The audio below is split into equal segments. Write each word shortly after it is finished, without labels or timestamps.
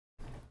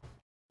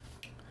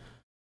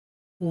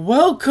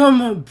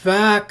Welcome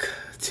back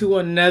to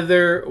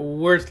another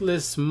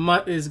worthless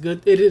mutt. Is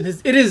good. It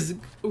is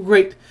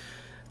great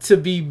to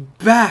be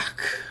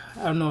back.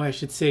 I don't know. I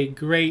should say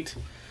great.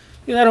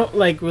 You know, I don't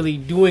like really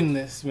doing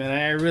this, man.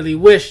 I really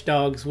wish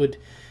dogs would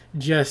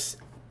just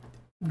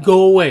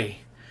go away.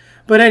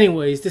 But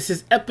anyways, this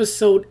is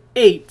episode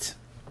 8,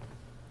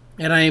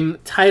 and I'm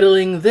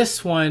titling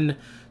this one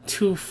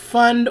 "To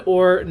Fund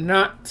or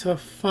Not to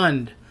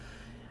Fund."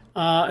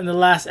 In the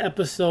last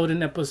episode,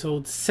 in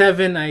episode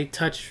 7, I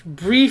touched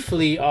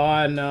briefly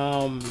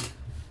on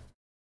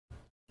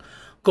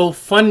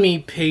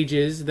GoFundMe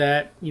pages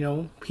that,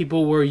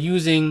 people were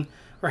using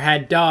or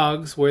had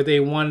dogs where they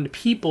wanted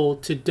people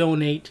to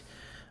donate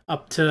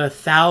up to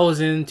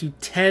 $1,000 to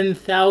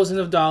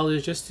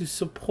 $10,000 just to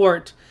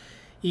support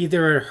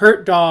either a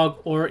hurt dog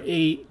or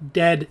a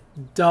dead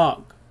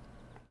dog.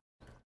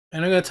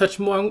 And I'm going to touch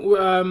more.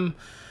 I'm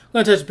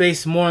going to touch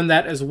base more on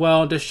that as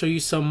well to show you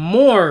some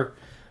more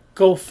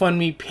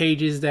GoFundMe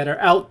pages that are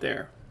out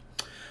there.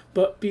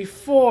 But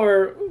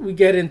before we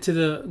get into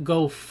the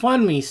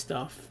GoFundMe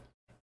stuff,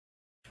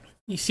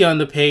 you see on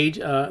the page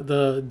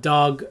the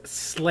dog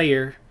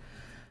slayer.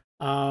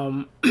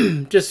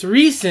 Just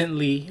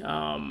recently,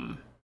 an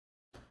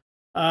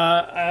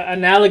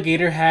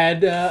alligator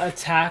had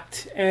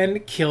attacked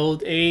and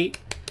killed a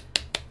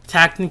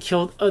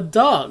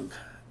dog,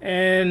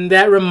 and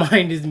that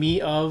reminded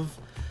me of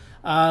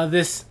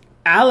this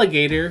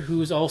alligator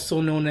who's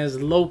also known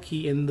as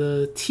Loki in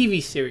the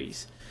TV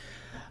series.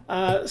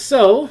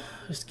 So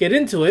let's get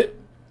into it.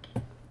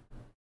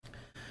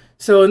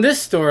 So in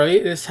this story,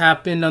 this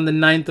happened on the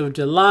 9th of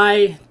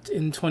July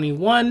in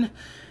 21.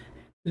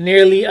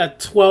 Nearly a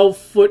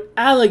 12-foot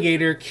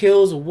alligator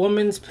kills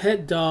woman's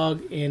pet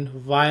dog in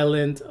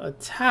violent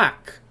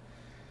attack.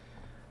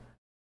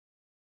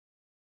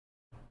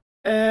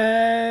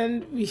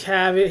 And we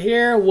have it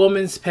here.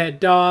 Woman's pet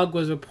dog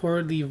was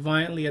reportedly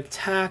violently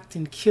attacked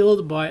and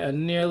killed by a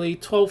nearly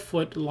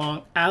 12-foot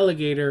long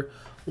alligator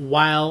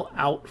while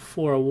out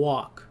for a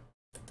walk.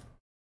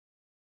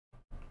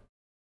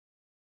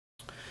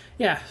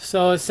 Yeah,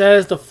 so it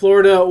says the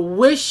Florida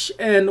Fish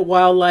and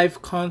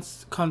Wildlife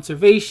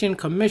Conservation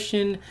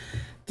Commission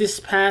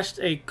dispatched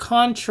a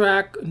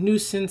contract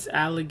nuisance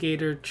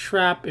alligator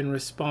trap in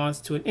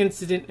response to an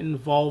incident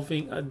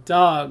involving a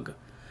dog.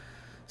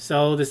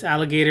 So this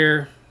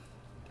alligator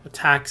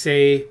attacks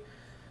a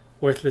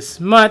worthless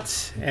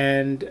mutt,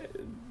 and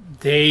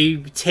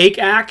they take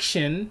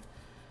action,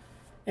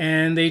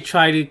 and they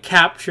try to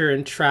capture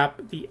and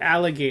trap the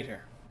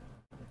alligator.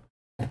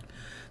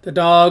 The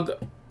dog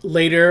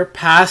later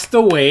passed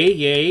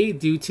away,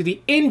 due to the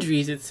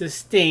injuries it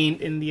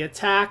sustained in the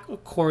attack,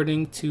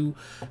 according to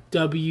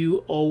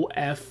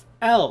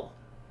WOFL.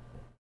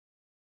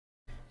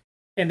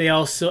 And they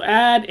also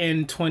add,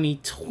 in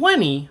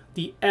 2020,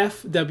 the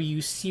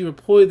FWC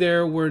reported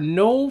there were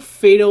no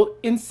fatal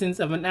instances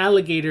of an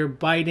alligator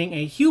biting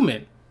a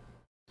human,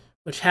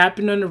 which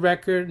happened on a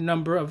record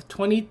number of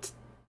 12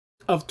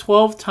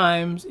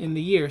 times in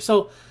the year.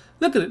 So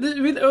look at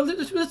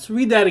it. Let's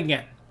read that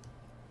again.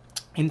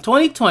 In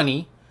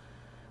 2020,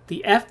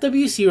 the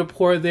FWC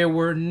reported there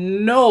were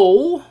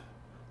no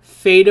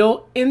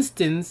fatal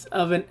instances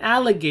of an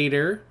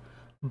alligator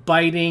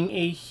biting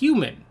a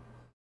human.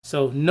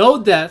 So no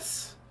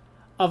deaths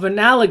of an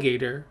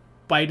alligator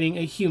biting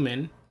a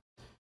human,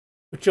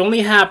 which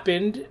only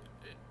happened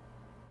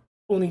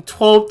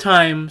 12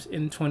 times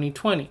in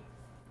 2020.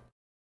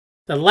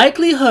 The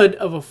likelihood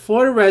of a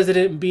Florida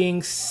resident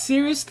being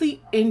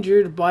seriously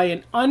injured by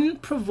an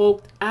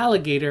unprovoked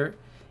alligator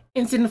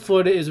incident in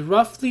Florida is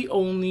roughly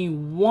only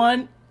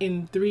 1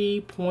 in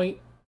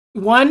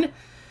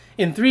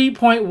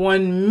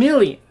 3.1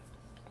 million.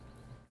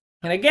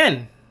 And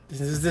again,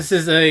 this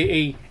is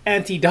a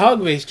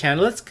anti-dog based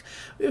channel.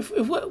 If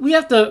we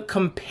have to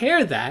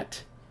compare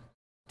that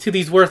to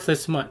these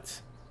worthless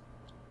mutts.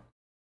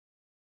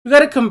 We got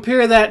to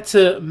compare that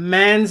to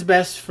man's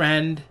best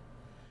friend,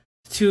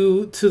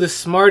 to the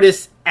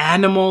smartest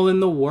animal in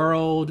the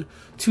world,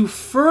 to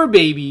fur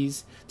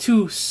babies,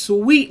 to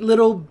sweet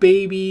little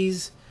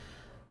babies.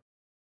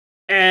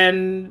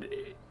 And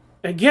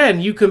again,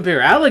 you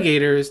compare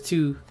alligators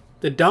to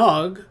the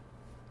dog.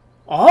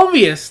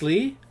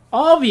 Obviously,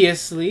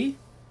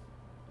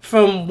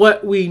 from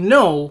what we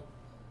know,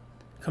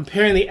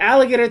 comparing the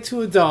alligator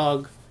to a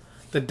dog,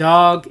 the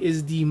dog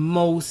is the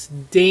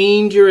most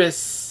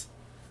dangerous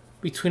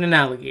between an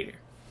alligator.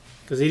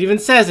 Because it even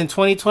says in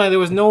 2020 there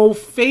was no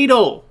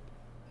fatal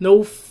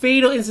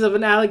instance of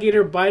an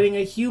alligator biting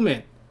a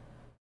human.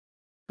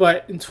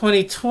 But in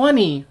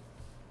 2020,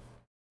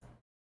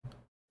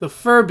 the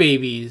fur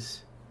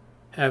babies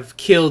have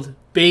killed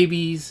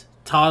babies,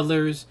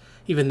 toddlers,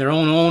 even their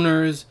own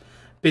owners,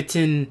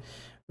 bitten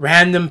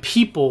random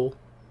people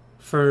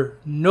for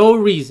no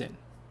reason.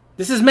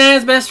 This is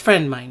man's best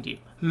friend, mind you.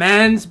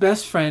 Man's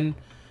best friend,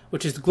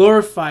 which is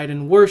glorified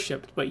and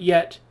worshipped, but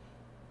yet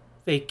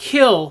they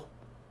kill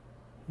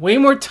way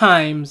more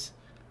times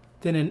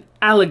than an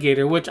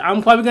alligator, which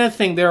I'm probably going to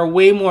think there are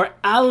way more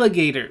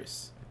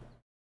alligators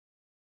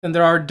than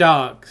there are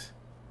dogs.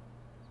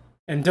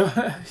 And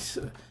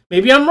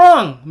maybe I'm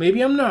wrong.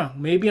 Maybe I'm not.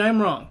 Maybe I'm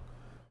wrong.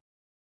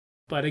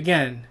 But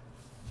again,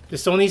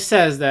 this only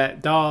says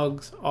that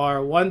dogs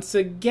are once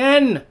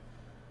again,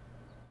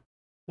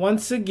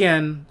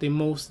 the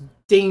most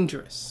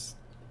dangerous.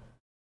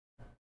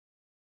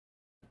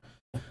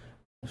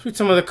 Let's read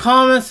some of the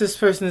comments. This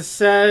person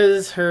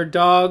says her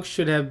dog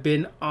should have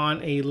been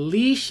on a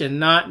leash and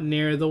not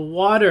near the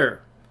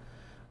water.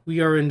 We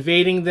are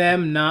invading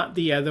them, not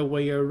the other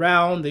way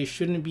around. They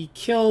shouldn't be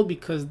killed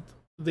because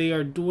they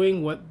are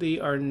doing what they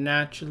are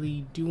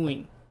naturally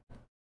doing.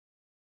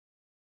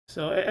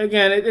 So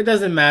again, it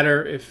doesn't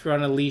matter if you're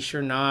on a leash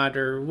or not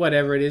or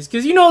whatever it is.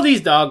 Because you know these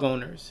dog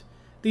owners.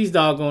 These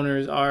dog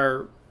owners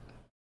are,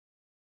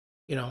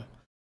 you know,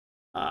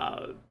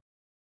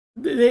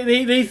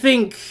 they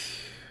think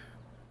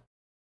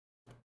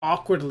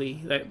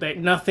awkwardly that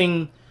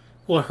nothing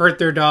will hurt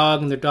their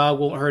dog and their dog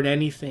won't hurt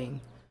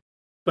anything.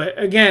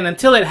 But again,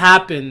 until it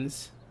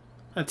happens,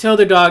 until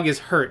the dog is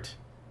hurt,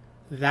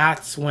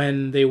 that's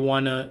when they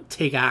want to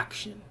take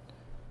action.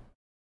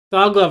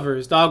 Dog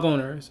lovers, dog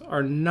owners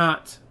are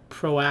not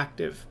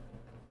proactive.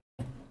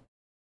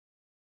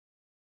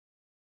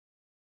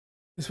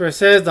 This is where it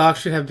says dogs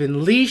should have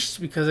been leashed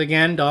because,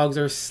 again, dogs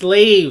are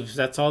slaves.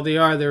 That's all they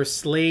are. They're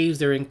slaves.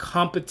 They're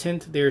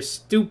incompetent. They're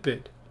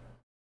stupid.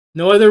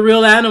 No other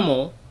real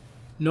animal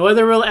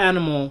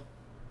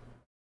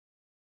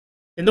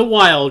in the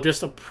wild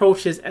just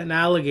approaches an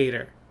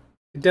alligator.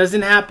 It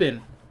doesn't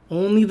happen.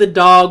 Only the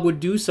dog would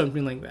do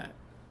something like that.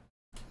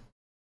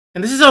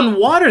 And this is on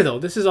water, though.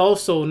 This is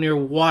also near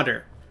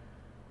water.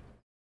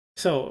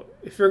 So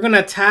if you're going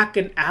to attack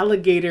an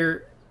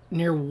alligator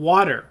near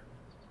water,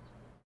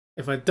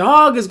 if a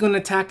dog is going to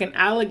attack an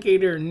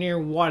alligator near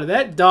water,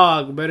 that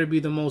dog better be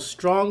the most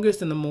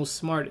strongest and the most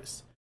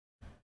smartest.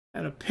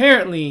 And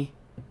apparently,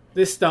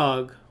 this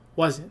dog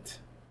wasn't.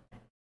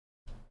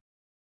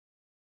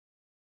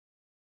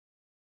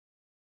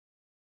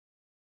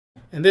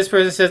 And this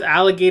person says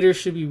alligators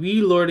should be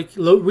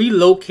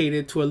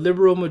relocated to a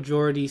liberal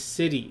majority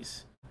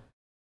cities.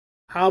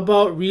 How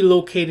about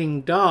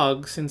relocating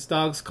dogs, since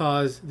dogs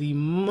cause the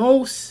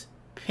most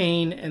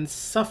pain and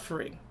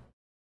suffering?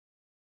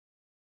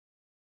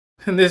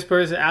 And this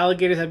person,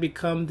 alligators have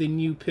become the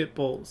new pit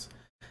bulls.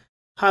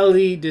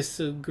 Highly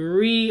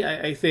disagree.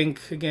 I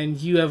think, again,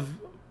 you have,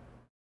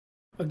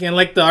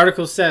 like the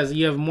article says,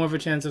 you have more of a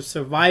chance of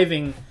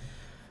surviving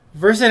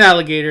versus an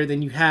alligator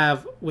than you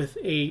have with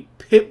a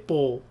pit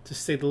bull, to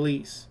say the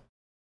least.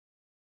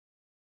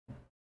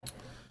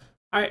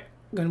 Alright,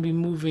 I'm going to be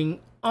moving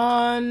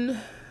on.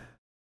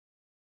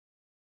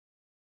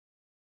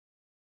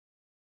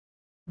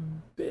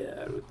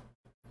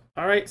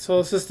 Alright, so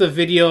this is the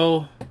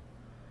video.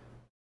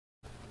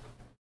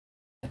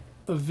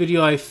 A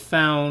video I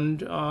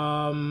found.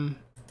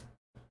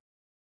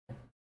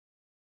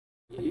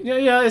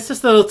 Yeah, it's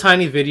just a little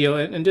tiny video,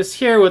 and just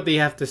hear what they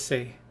have to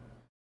say.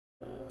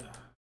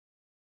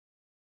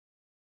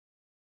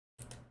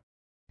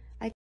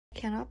 I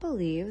cannot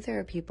believe there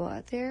are people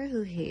out there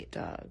who hate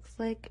dogs.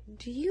 Like,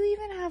 do you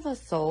even have a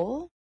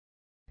soul?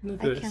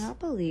 I cannot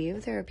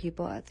believe there are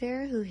people out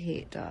there who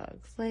hate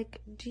dogs.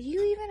 Like, do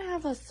you even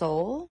have a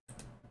soul?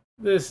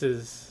 This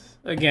is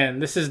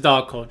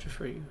dog culture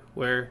for you,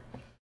 where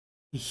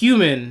a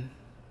human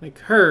like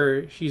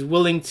her, she's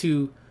willing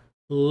to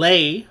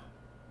lay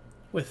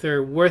with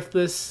her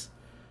worthless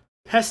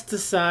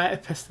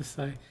parasited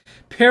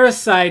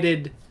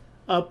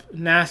up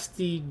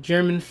nasty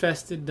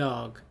germ-infested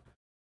dog.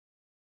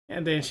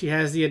 And then she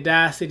has the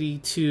audacity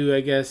to, I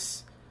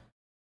guess,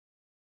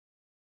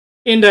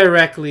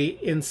 indirectly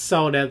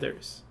insult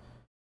others.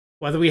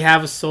 Whether we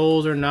have a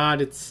soul or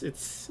not,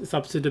 it's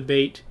up to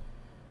debate.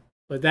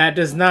 But that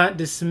does not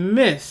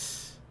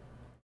dismiss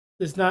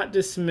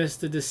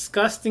the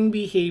disgusting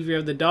behavior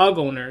of the dog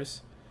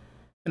owners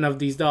and of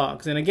these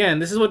dogs. And again,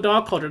 this is what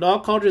dog culture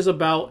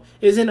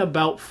isn't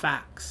about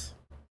facts.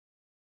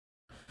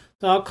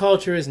 Dog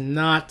culture is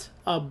not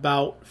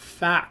about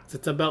facts.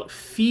 It's about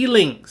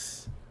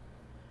feelings.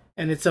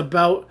 And it's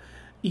about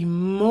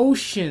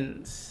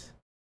emotions.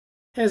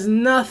 It has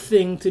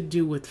nothing to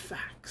do with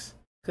facts.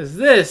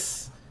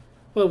 Because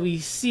what we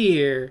see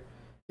here,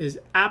 is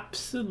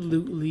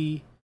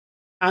absolutely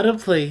out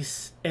of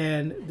place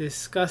and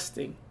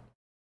disgusting.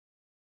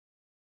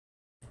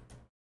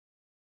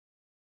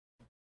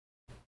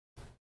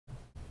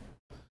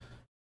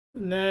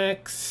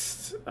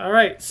 Next.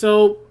 Alright,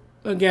 so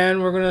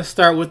again, we're going to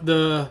start with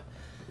the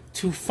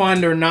to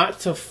fund or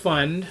not to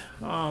fund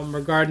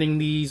regarding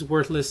these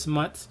worthless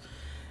mutts.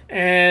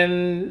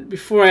 And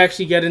before I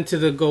actually get into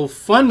the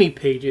GoFundMe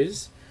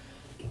pages,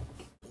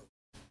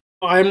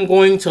 I'm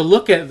going to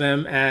look at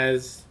them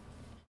as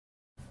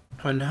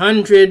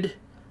 100%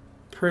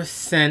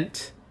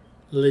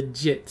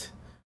 legit.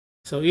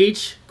 So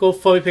each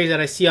GoFundMe page that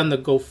I see on the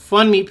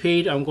GoFundMe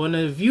page, I'm going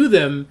to view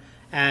them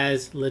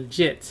as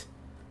legit.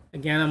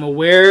 Again, I'm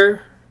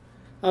aware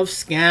of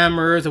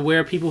scammers, aware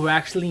of people who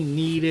actually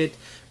need it,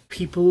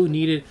 people who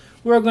need it.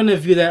 We're going to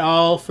view that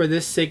all for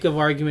this sake of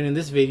argument in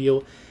this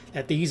video.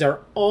 that these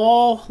are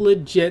all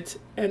legit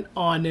and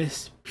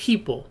honest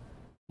people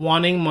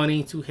wanting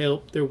money to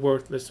help their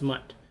worthless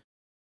mutt.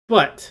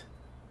 But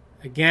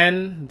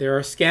again, there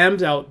are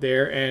scams out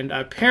there, and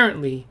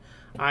apparently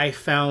I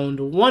found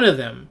one of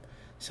them.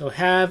 So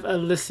have a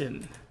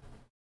listen.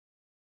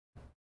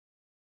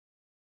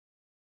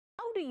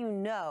 How do you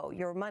know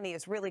your money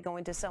is really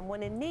going to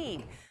someone in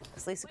need?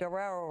 As Lisa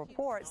Guerrero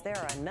reports, there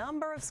are a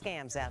number of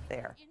scams out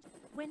there.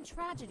 When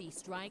tragedy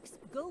strikes,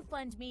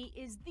 GoFundMe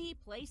is the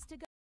place to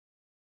go.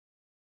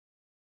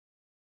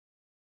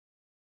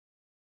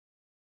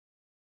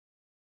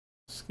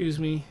 Excuse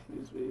me.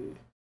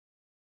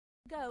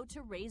 Go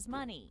to raise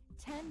money.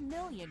 10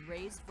 million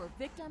raised for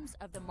victims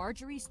of the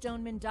Marjorie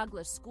Stoneman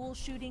Douglas school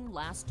shooting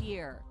last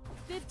year.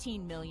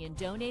 15 million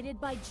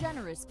donated by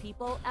generous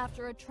people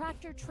after a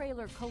tractor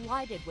trailer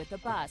collided with a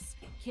bus,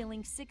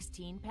 killing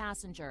 16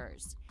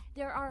 passengers.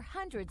 There are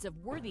hundreds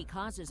of worthy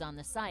causes on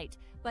the site,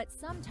 but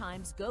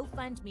sometimes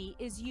GoFundMe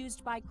is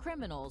used by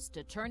criminals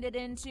to turn it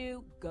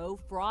into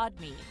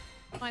GoFraudMe.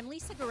 I'm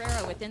Lisa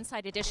Guerrero with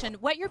Inside Edition.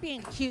 What you're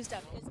being accused of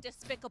is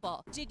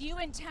despicable. Did you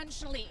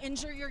intentionally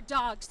injure your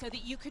dog so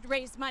that you could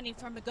raise money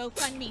from a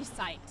GoFundMe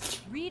site?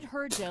 Reed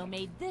Herjo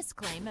made this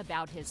claim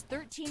about his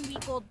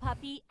 13-week-old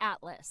puppy,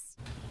 Atlas.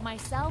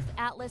 Myself,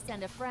 Atlas,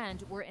 and a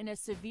friend were in a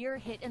severe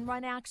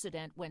hit-and-run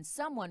accident when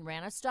someone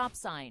ran a stop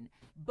sign.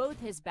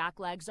 Both his back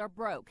legs are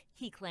broke,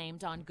 he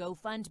claimed on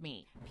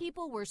GoFundMe.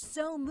 People were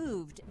so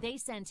moved, they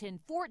sent in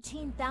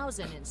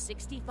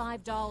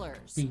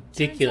 $14,065. Ridiculous.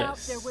 Turns out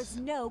there was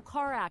no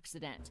car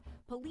accident.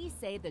 Police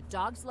say the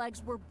dog's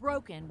legs were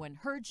broken when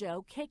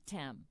Herjo kicked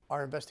him.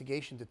 Our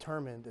investigation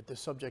determined that the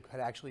subject had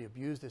actually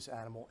abused this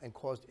animal and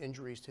caused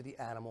injuries to the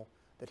animal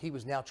that he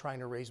was now trying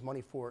to raise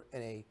money for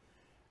in a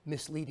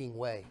misleading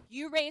way.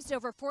 You raised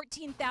over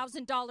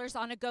 $14,000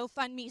 on a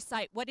GoFundMe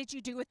site. What did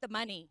you do with the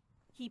money?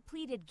 He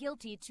pleaded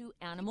guilty to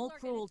animal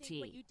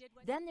cruelty.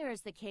 Then there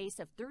is the case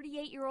of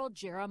 38-year-old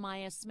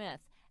Jeremiah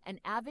Smith,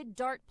 an avid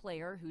dart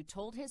player who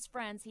told his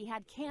friends he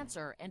had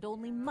cancer and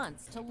only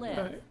months to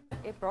live.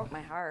 It broke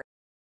my heart.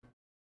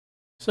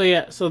 So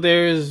yeah, so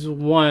there's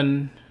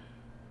one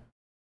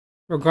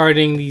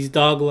regarding these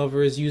dog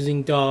lovers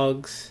using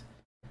dogs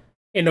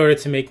in order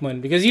to make money.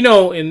 Because, you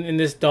know, in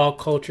this dog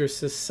culture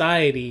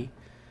society,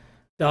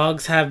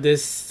 dogs have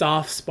this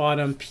soft spot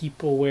on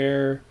people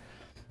where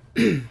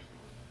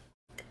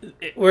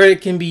where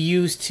it can be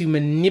used to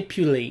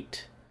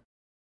manipulate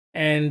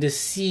and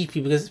deceive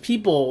people. Because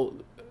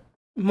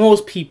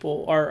most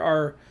people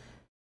are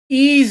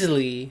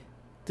easily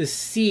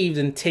deceived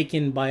and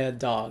taken by a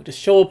dog. Just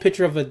show a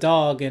picture of a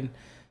dog and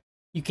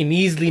you can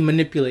easily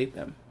manipulate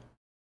them.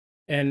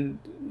 And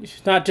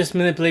not just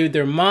manipulate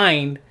their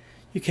mind,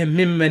 you can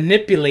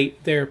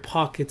manipulate their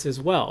pockets as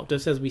well,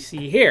 just as we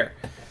see here.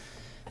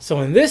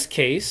 So in this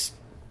case,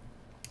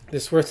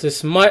 this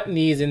worthless mutt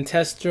needs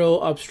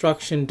intestinal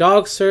obstruction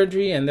dog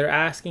surgery, and they're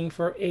asking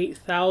for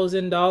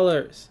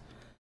 $8,000.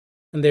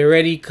 And they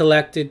already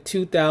collected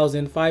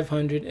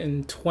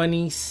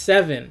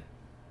 $2,527.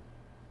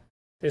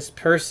 This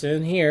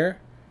person here,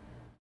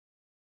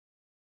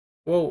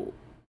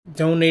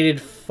 donated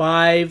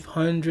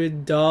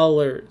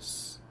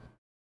 $500.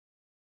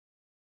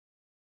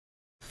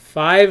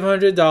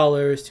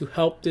 $500 to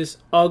help this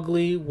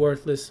ugly,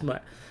 worthless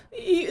mutt.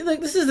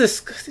 Like,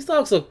 these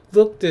dogs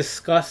look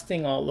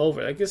disgusting all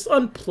over. Like, it's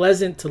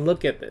unpleasant to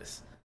look at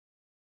this.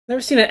 Never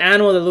seen an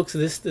animal that looks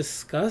this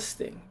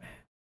disgusting, man.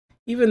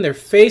 Even their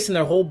face and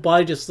their whole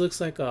body just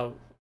looks like a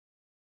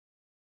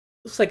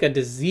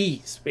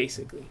disease,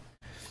 basically.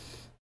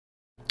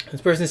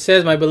 This person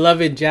says, my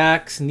beloved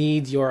Jax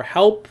needs your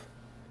help,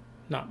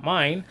 not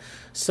mine.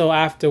 So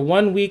after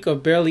 1 week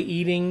of barely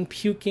eating,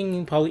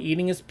 puking, probably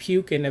eating his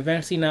puke, and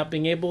eventually not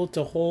being able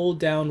to hold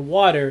down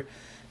water,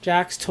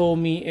 Jax told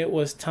me it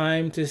was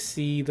time to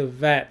see the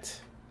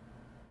vet.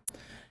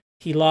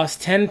 He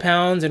lost 10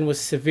 pounds and was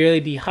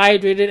severely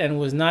dehydrated and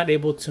was not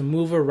able to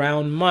move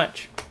around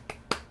much.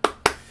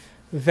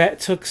 Vet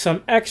took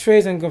some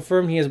x-rays and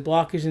confirmed he has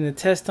blockage in the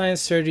intestine.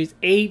 Surgery's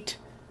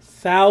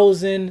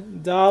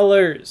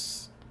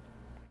 $8,000.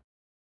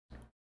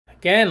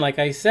 Again, like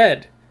I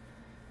said,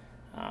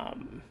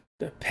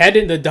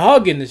 the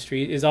dog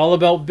industry is all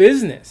about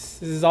business.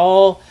 This is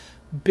all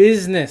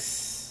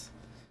business.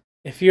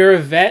 If you're a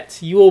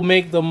vet, you will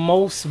make the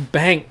most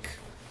bank.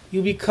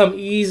 You become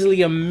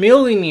easily a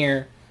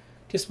millionaire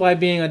just by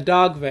being a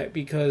dog vet,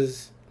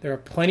 because there are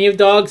plenty of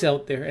dogs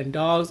out there, and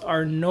dogs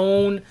are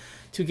known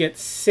to get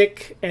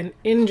sick and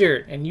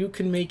injured, and you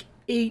can make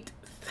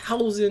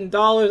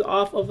 $8,000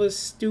 off of a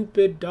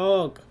stupid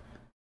dog.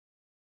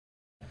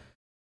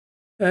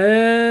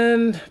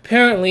 And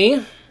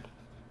apparently,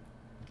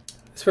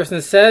 this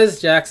person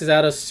says Jax is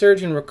out of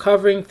surgery and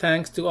recovering.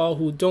 Thanks to all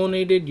who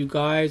donated. You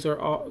guys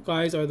are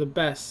the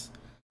best.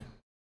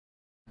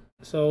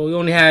 So we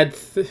only had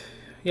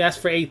he asked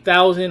for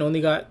 8,000,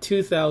 only got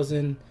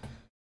 2,000,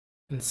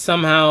 and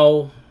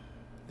somehow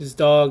this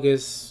dog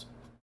is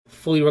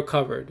fully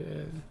recovered.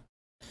 And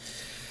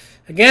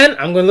Again,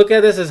 I'm going to look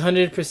at this as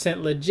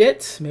 100%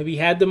 legit. Maybe he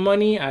had the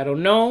money. I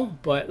don't know.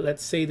 But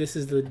let's say this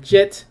is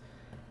legit.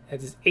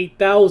 That is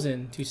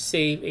 $8,000 to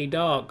save a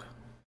dog.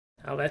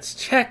 Now let's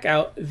check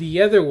out the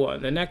other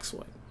one, the next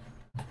one.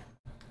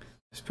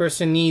 This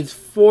person needs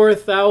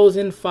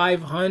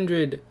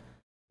 $4,500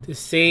 to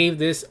save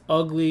this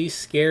ugly,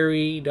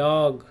 scary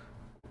dog.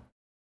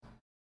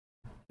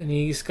 And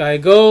this guy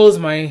goes,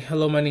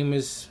 hello, my name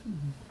is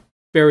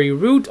Barry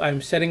Root.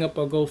 I'm setting up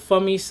a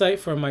GoFundMe site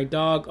for my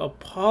dog,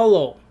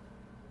 Apollo.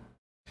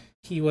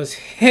 He was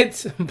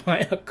hit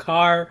by a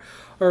car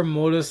or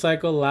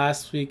motorcycle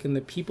last week, and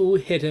the people who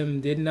hit him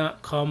did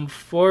not come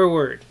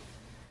forward.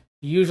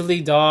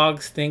 Usually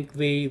dogs think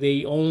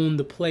they own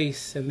the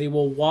place, and they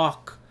will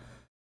walk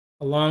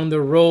along the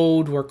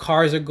road where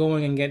cars are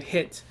going and get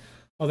hit.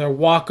 Or they'll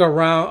walk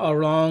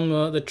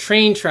along the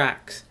train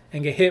tracks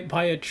and get hit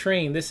by a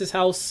train. This is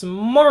how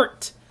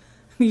smart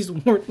these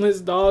worthless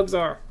dogs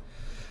are.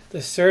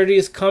 The surgery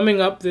is coming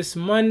up this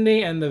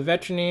Monday, and the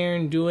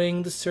veterinarian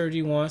doing the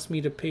surgery wants me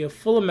to pay a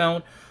full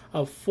amount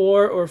of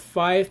 $4,000 or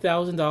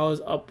 $5,000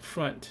 up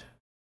front.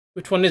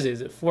 Which one is it? Is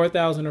it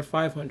 $4,000 or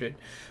 $500?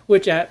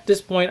 Which at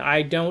this point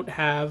I don't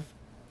have.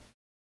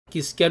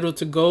 He's scheduled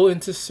to go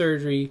into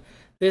surgery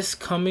this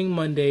coming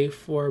Monday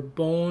for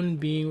bone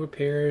being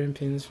repaired and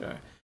pins.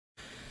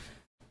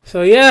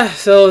 So yeah,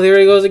 so there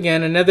he goes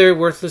again. Another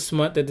worthless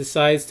mutt that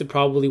decides to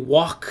probably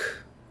walk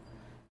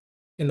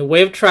in the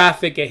way of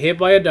traffic, get hit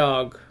by a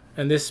dog.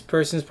 And this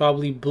person's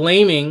probably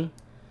blaming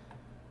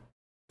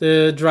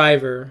the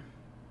driver.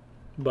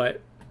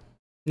 But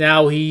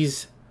now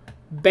he's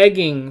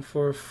begging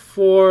for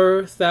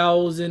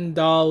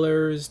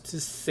 $4,000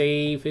 to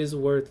save his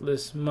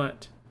worthless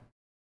mutt.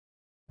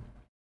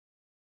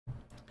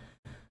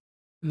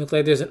 It looks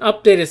like there's an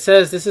update. It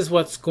says this is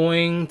what he's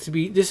going to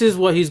be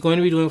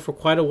doing for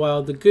quite a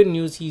while. The good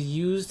news, he's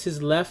used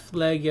his left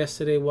leg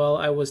yesterday while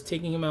I was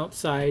taking him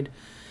outside.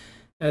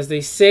 As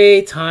they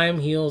say, time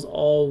heals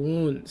all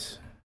wounds.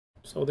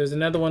 So there's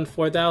another one,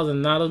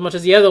 $4,000. Not as much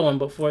as the other one,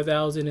 but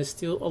 $4,000 is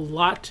still a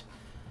lot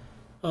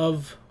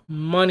of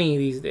money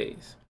these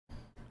days.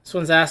 This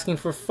one's asking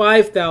for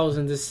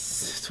 $5,000.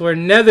 This is for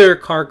another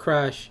car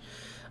crash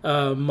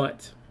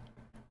mutt.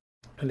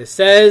 And it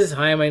says,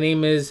 hi, my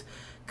name is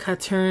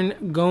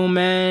Katern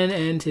Goman,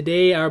 and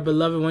today our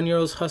beloved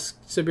 1-year-old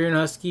Siberian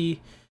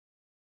Husky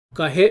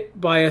got hit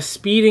by a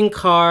speeding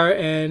car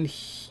and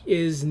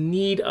is in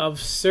need of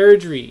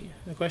surgery.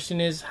 The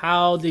question is,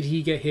 how did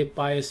he get hit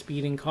by a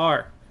speeding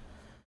car?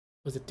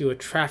 Was it through a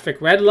traffic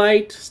red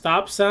light,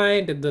 stop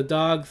sign? Did the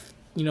dog,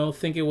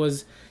 think it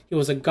was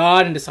a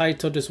god and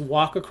decided to just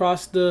walk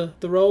across the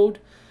road?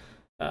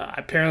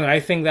 Apparently, I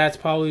think that's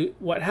probably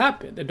what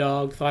happened. The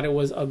dog thought it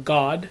was a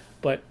god,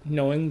 but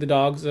knowing the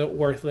dogs are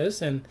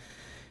worthless, and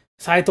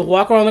decided to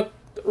walk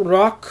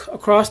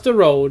across the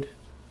road,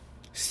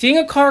 seeing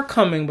a car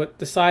coming, but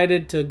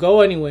decided to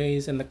go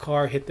anyways, and the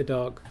car hit the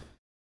dog.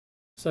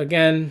 So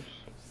again,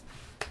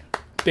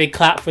 big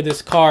clap for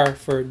this car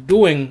for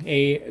doing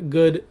a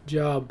good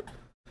job.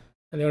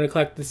 And they only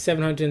collected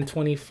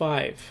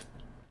 $725.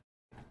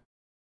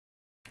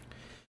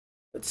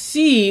 Let's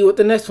see what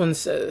the next one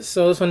says.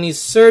 So this one needs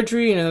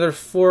surgery, another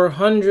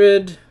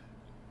 $400.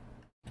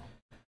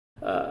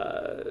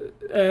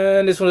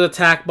 And this one was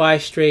attacked by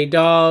stray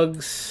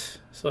dogs.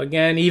 So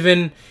again,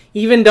 even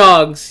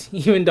dogs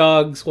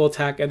will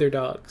attack other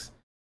dogs.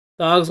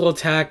 Dogs will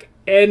attack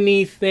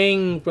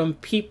anything from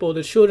people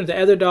to children to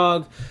other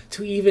dogs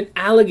to even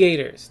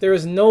alligators. There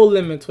is no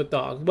limits with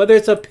dogs, whether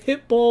it's a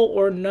pit bull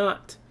or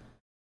not.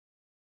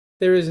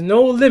 There is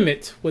no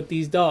limit with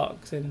these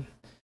dogs. And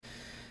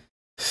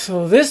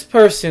so this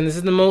person, this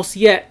is the most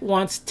yet,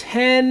 wants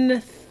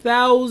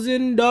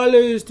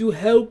 $10,000 to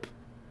help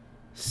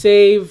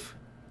save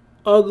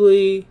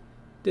ugly,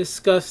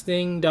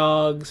 disgusting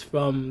dogs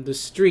from the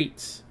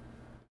streets.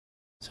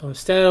 So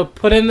instead of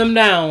putting them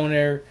down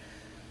or,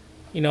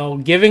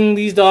 giving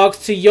these dogs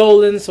to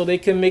Yolan so they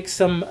can make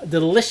some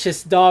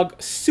delicious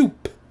dog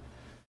soup,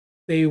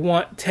 they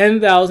want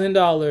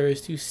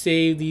 $10,000 to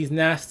save these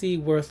nasty,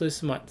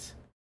 worthless mutts.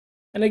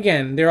 And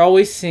again, they're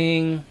always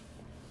saying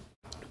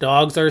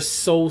dogs are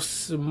so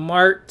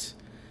smart.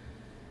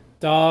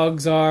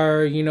 Dogs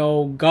are,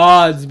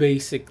 gods,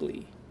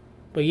 basically.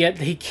 But yet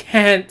they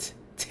can't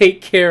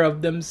take care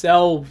of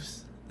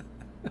themselves.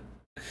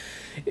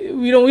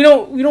 We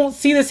don't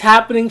see this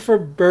happening for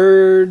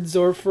birds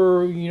or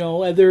for,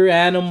 other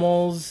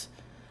animals.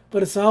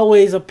 But it's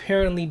always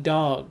apparently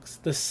dogs.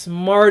 The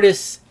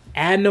smartest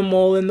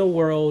animal in the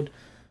world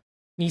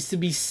needs to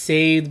be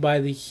saved by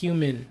the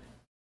human.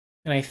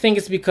 And I think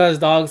it's because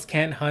dogs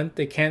can't hunt,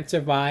 they can't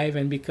survive,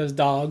 and because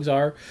dogs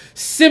are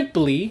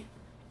simply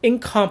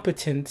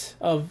incompetent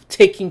of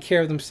taking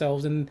care of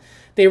themselves, and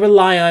they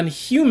rely on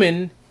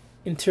human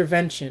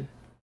intervention.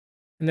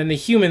 And then the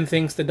human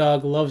thinks the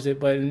dog loves it,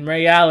 but in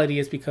reality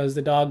it's because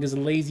the dog is a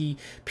lazy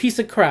piece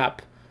of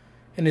crap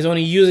and is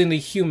only using the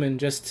human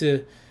just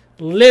to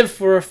live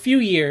for a few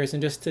years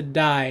and just to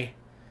die.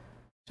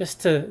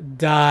 Just to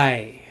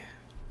die.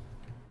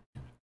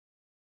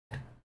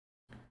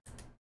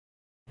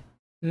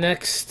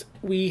 Next,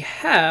 we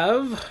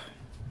have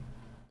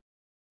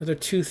another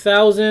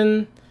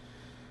 2,000.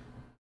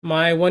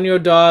 My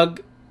 1-year-old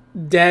dog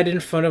dead in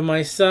front of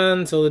my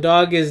son. So the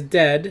dog is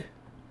dead.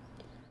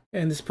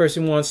 And this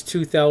person wants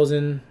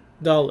 $2,000.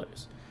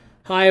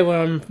 Hi,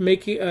 I'm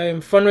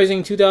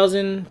fundraising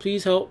 $2,000.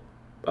 Please help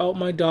out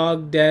my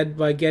dog dead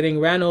by getting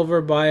ran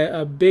over by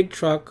a big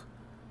truck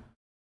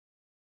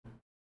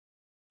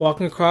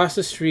walking across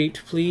the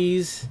street.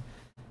 Please,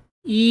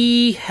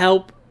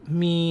 help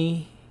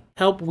me.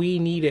 Help, we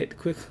need it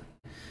quickly.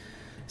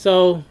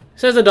 So it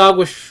says the dog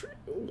was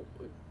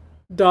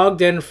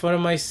dead in front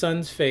of my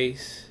son's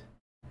face.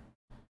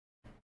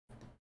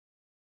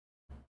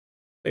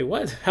 Wait,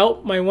 what?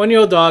 Help, my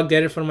 1-year-old dog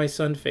dead in front of my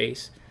son's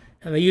face.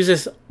 And they use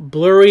this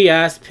blurry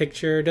ass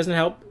picture. It doesn't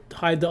help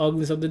hide the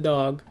ugliness of the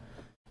dog.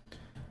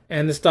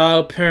 And this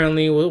dog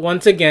apparently,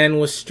 once again,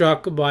 was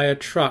struck by a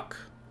truck.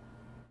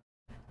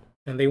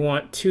 And they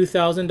want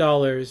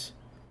 $2,000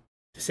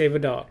 to save a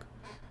dog.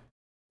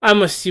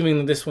 I'm assuming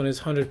that this one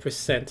is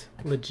 100%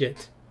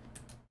 legit.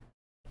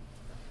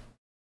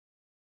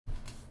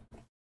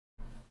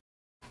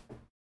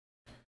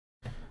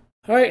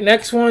 Alright,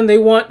 next one. They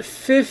want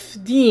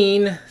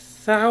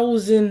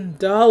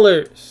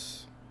 $15,000.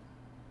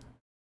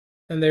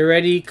 And they're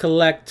ready to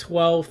collect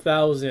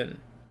 $12,000.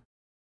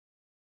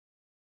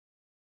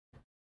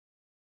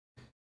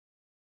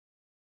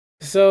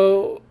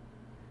 So,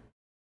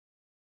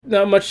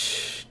 not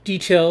much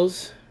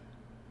details.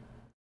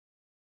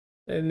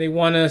 And they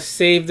want to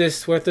save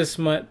this worthless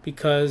mutt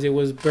because it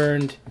was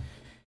burned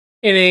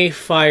in a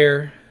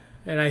fire.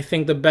 And I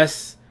think the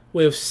best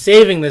way of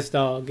saving this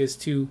dog is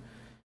to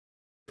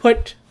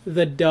put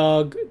the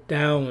dog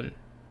down.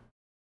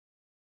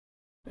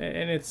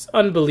 And it's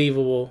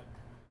unbelievable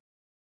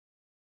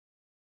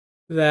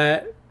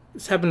that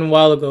this happened a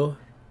while ago.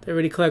 They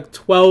already collect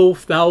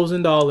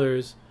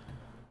 $12,000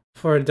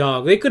 for a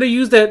dog. They could have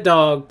used that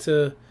dog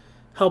to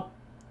help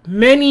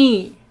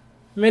many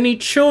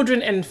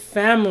children and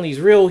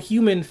families, real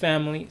human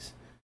families.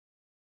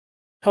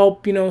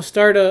 Help,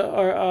 start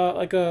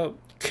a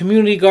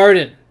community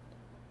garden.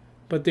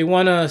 But they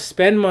want to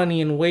spend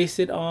money and waste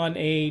it on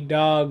a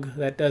dog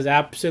that does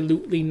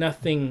absolutely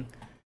nothing.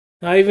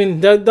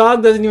 The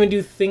dog doesn't even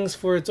do things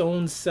for its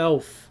own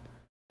self.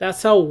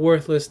 That's how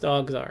worthless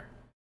dogs are.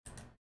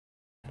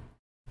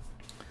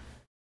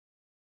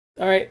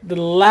 Alright, the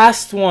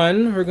last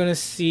one we're going to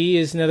see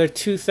is another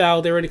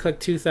 2,000. They already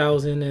collect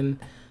 2,000 and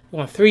they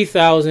want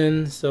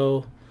 3,000.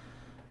 So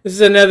this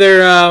is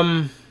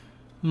another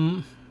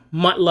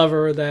mutt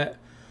lover that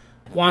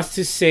wants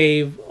to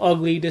save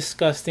ugly,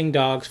 disgusting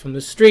dogs from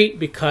the street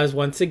because,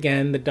 once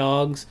again, the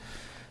dogs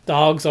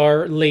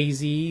are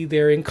lazy.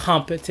 They're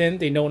incompetent.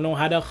 They don't know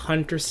how to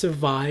hunt or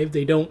survive.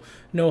 They don't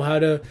know how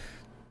to,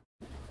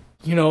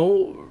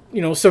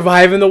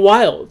 survive in the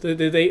wild.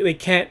 They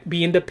can't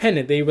be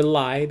independent.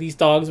 These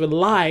dogs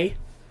rely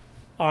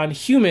on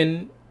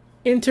human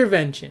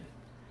intervention.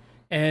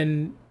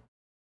 And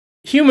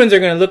humans are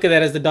going to look at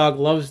that as the dog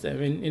loves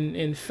them.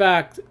 In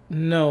fact,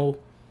 no.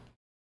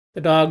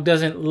 The dog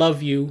doesn't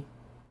love you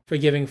for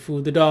giving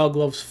food. The dog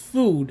loves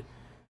food.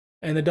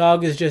 And the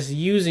dog is just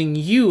using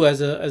you as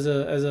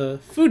a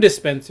food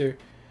dispenser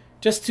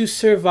just to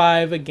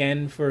survive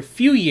again for a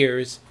few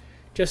years,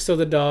 just so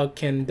the dog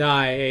can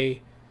die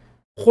a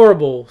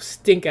horrible,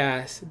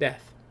 stink-ass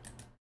death.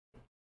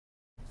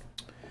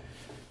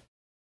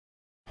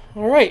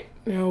 Alright,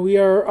 now we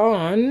are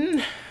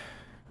on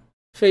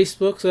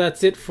Facebook, so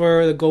that's it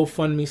for the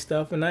GoFundMe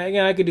stuff. And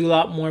I could do a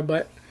lot more,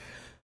 but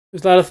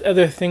there's a lot of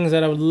other things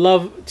that I would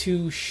love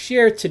to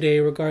share today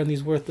regarding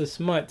these worthless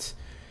mutts.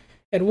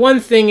 And one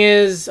thing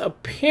is,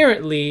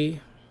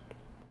 apparently,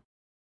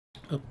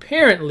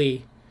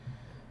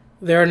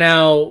 there are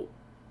now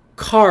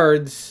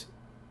cards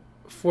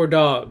for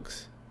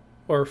dogs,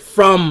 or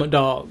from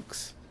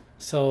dogs.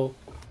 So,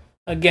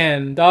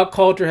 again, dog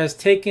culture has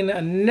taken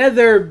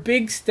another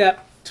big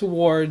step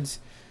towards,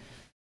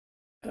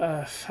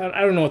 I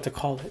don't know what to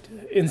call it,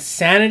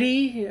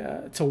 insanity,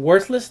 to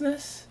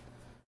worthlessness,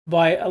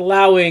 by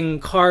allowing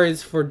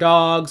cards for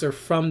dogs or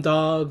from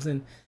dogs,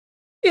 and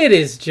it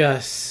is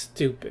just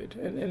stupid,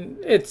 and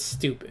it's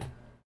stupid.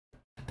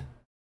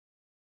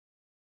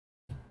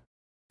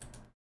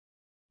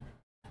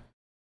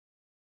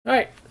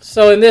 Alright,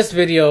 so in this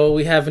video,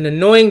 we have an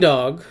annoying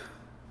dog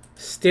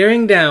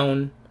staring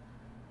down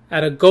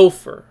at a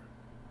gopher.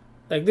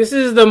 Like, this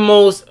is the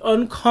most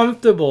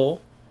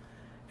uncomfortable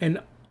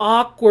and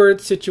awkward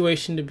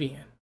situation to be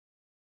in.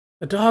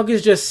 The dog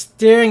is just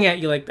staring at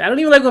you like that. I don't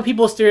even like when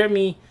people stare at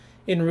me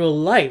in real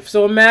life.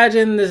 So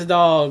imagine this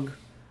dog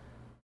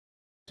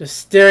just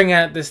staring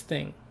at this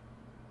thing.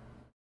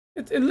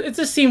 It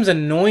just seems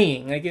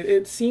annoying. Like,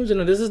 it seems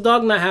annoying. Does this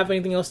dog not have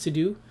anything else to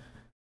do?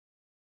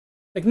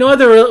 Like, no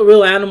other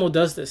real animal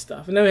does this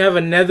stuff. And then we have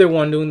another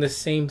one doing the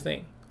same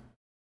thing.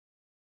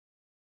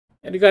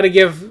 And you gotta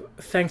give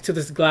thanks to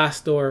this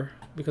glass door.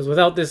 Because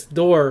without this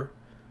door,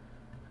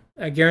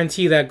 I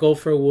guarantee that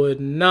gopher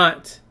would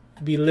not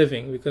be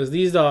living. Because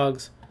these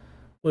dogs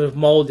would have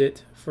mauled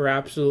it for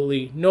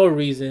absolutely no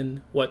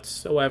reason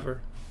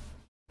whatsoever.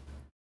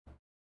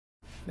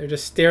 They're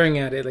just staring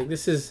at it. Like,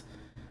 this is,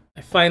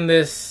 I find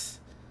this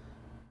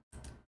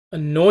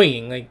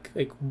annoying.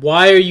 Like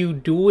why are you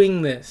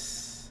doing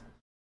this?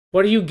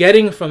 What are you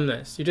getting from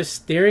this? You're just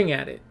staring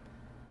at it.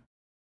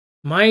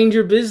 Mind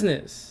your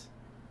business.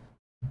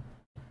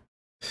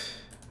 I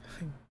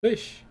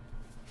wish.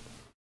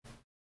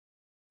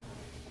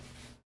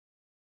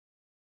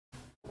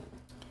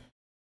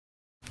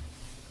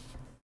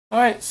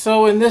 Alright,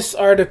 so in this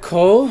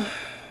article,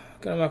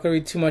 I'm not going to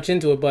read too much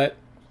into it, but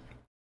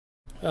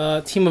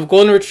a team of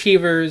golden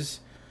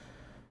retrievers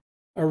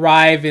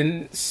arrive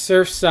in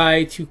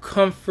Surfside to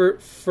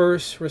comfort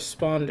first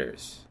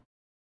responders.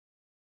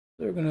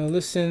 So we're going to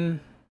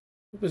listen.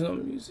 There's no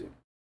music.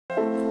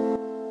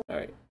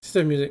 Alright, it's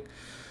their music.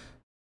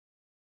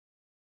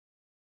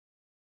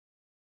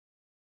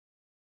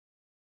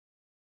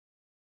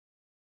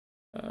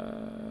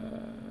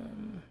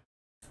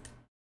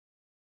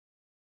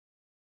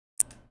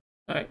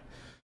 Alright.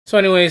 So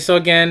anyway, so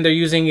again, they're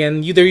using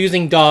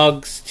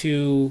dogs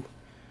to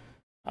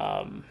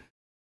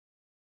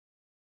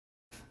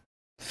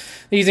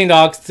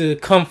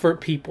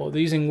comfort people.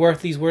 They're using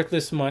these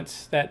worthless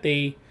mutts that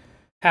they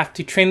have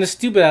to train the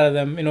stupid out of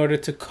them in order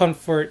to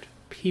comfort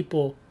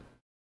people.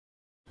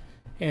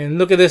 And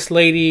look at this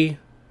lady.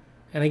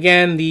 And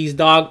again, these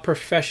dog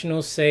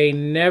professionals say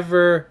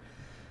never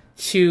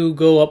to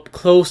go up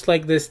close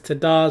like this to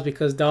dogs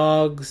because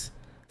dogs,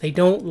 they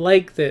don't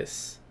like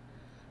this.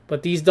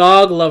 But these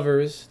dog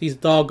lovers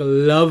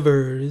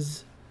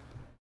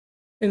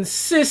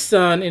insist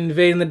on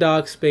invading the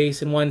dog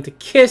space and wanting to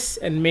kiss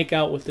and make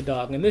out with the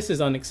dog. And this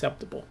is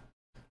unacceptable.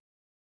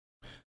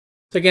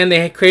 So again, they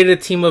had created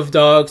a team of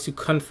dogs to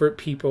comfort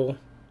people.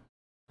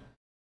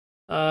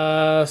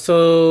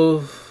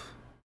 So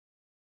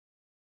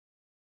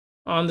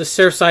on the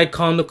Surfside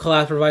column, the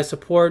collapse provides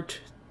support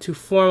to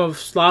form of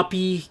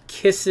sloppy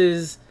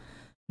kisses,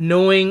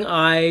 knowing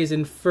eyes,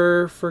 and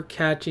fur for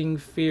catching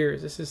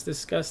fears. This is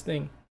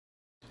disgusting.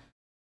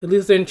 The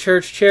Lutheran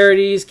Church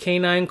Charities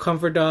Canine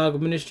Comfort Dog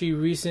Ministry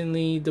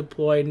recently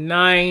deployed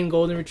 9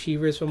 golden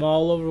retrievers from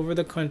all over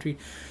the country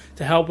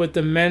to help with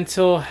the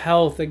mental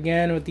health.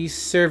 Again, with these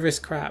service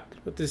crap,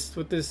 with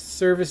this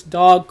service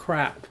dog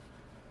crap.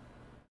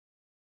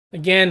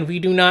 Again,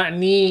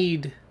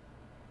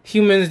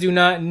 humans do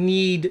not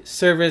need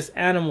service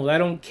animals. I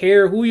don't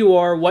care who you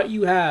are, what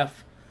you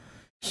have.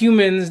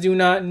 Humans do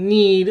not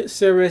need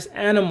service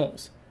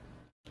animals.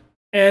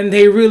 And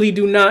they really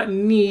do not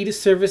need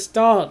service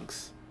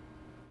dogs.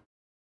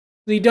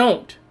 They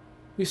don't.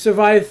 We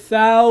survived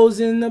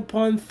thousands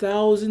upon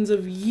thousands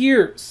of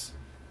years.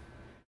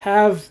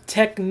 Have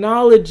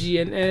technology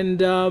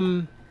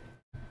and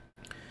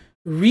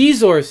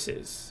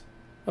resources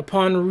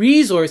upon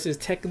resources,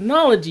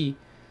 technology.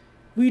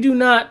 We do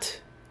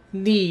not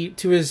need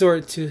to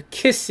resort to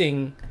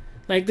kissing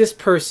like this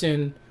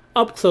person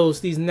up close,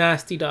 these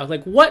nasty dogs.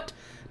 Like, what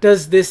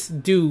does this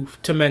do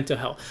to mental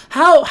health?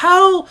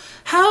 How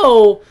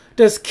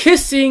does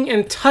kissing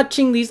and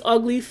touching these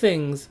ugly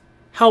things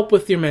help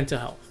with your mental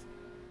health?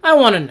 I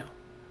want to know.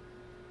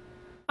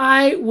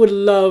 I would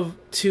love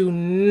to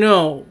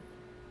know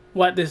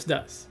what this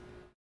does.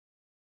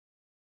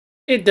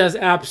 It does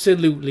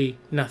absolutely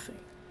nothing.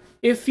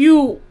 If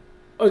you,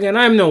 again,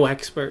 I'm no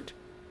expert.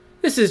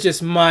 This is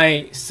just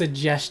my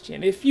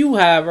suggestion. If you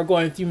are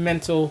going through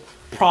mental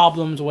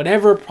problems,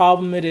 whatever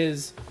problem it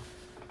is,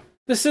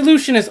 the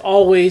solution is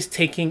always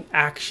taking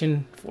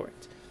action for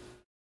it.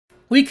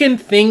 We can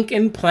think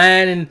and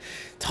plan and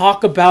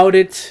talk about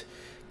it,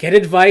 get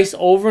advice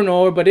over and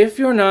over, but if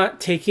you're not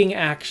taking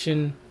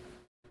action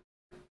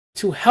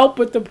to help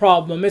with the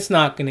problem, it's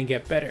not going to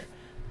get better.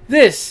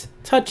 This,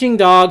 touching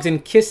dogs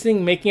and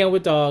kissing, making out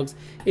with dogs,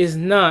 is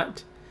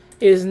not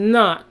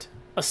a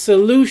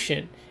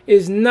solution,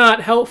 is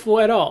not helpful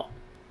at all.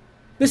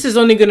 This is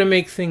only going to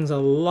make things a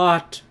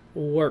lot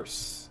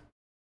worse.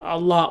 A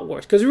lot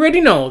worse. Because we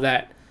already know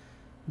that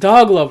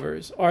dog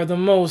lovers are the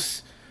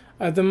most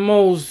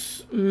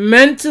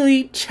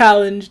mentally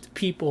challenged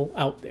people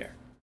out there.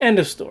 End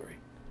of story.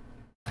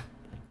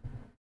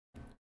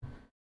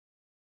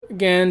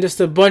 Again,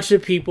 just a bunch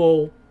of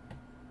people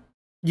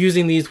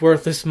using these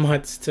worthless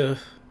mutts to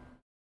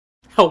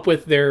help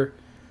with their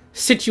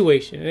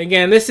situation. And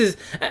again,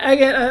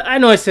 I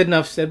know I said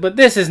enough said, but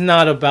this is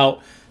not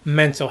about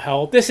mental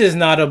health. This is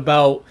not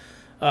about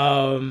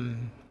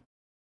helping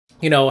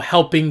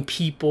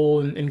people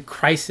in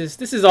crisis.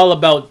 This is all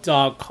about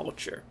dog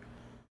culture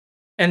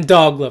and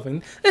dog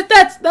loving.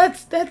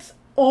 That's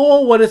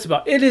all what it's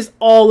about. It is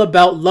all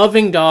about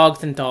loving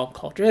dogs and dog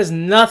culture. This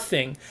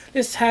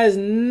has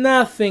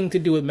nothing to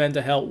do with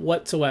mental health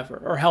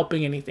whatsoever or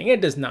helping anything. It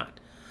does not.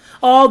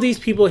 All these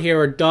people here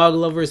are dog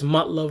lovers,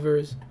 mutt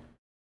lovers.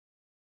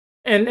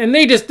 And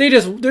they just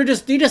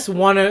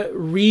want to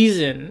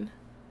reason.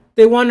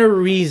 They want a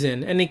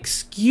reason, an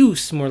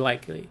excuse more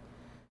likely,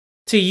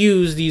 to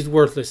use these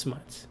worthless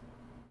mutts.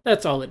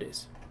 That's all it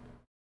is.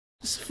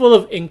 It's full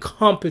of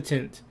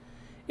incompetent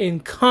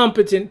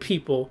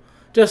people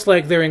just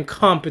like their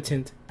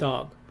incompetent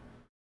dog.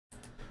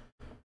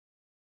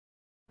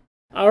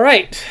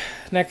 Alright,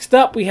 next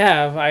up we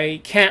have, I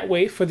can't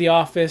wait for the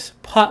office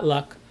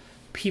potluck.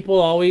 People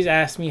always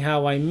ask me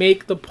how I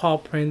make the paw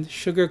print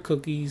sugar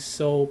cookies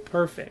so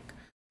perfect.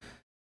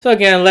 So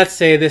again, let's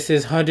say this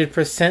is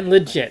 100%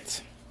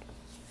 legit.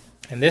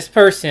 And this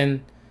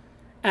person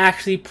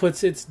actually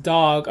puts its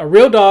dog, a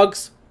real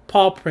dog's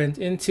paw print,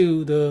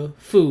 into the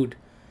food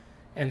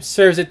and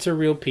serves it to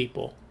real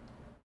people.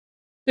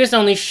 This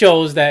only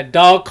shows that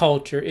dog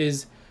culture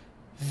is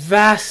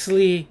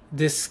vastly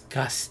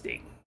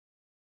disgusting.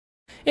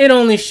 It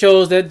only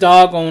shows that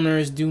dog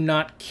owners do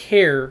not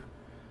care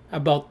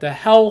about the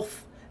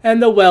health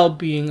and the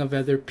well-being of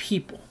other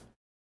people.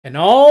 And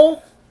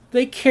all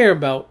they care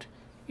about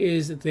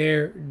is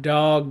their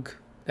dog.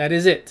 That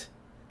is it.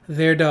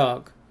 Their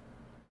dog.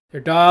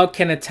 Their dog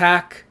can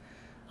attack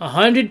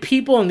 100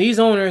 people and these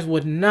owners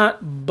would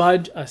not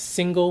budge a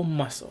single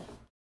muscle.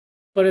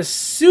 But as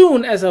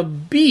soon as a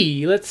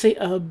bee, let's say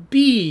a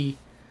bee,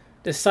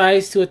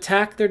 decides to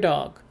attack their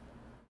dog,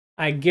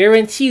 I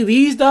guarantee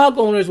these dog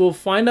owners will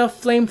find a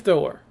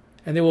flamethrower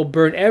and they will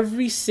burn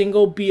every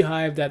single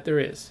beehive that there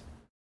is.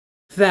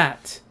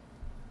 That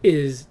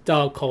is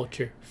dog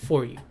culture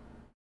for you.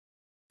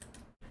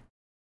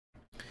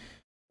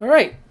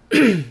 Alright,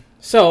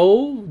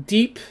 so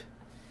deep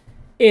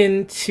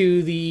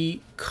into the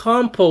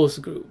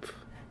compost group,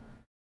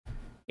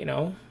 you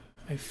know,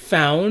 I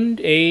found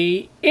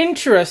a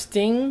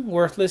interesting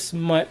worthless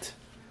mutt,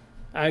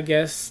 I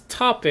guess,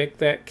 topic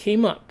that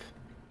came up.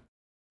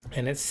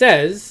 And it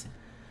says,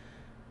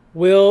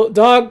 will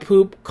dog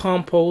poop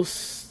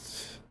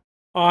compost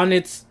on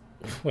its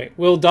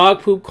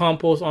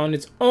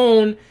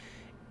own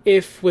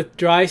if with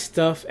dry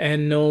stuff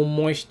and no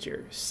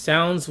moisture?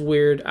 Sounds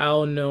weird,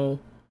 I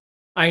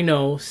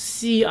know.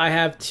 See, I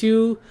have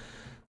two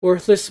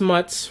worthless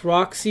mutts.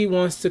 Roxy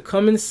wants to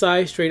come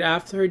inside straight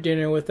after her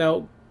dinner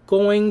without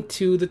going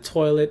to the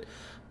toilet,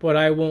 but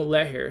I won't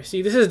let her.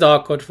 See, this is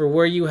dog culture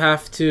where you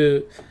have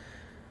to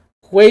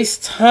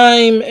waste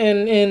time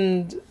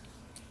and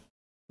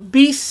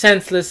be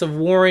senseless of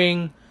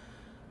worrying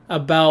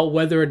about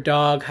whether a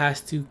dog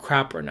has to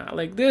crap or not.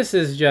 Like, this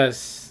is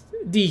just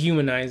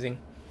dehumanizing.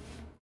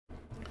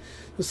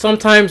 So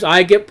sometimes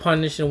I get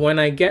punished, and when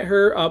I get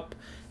her up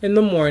in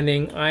the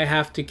morning, I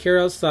have to carry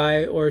her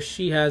outside, or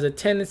she has a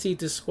tendency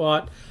to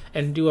squat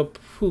and do a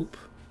poop.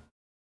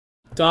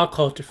 Dog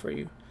culture for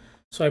you.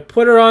 So I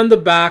put her on the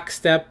back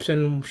steps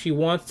and she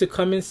wants to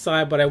come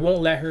inside, but I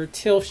won't let her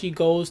till she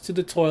goes to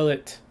the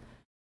toilet.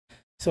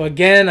 So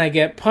again, I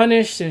get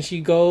punished and she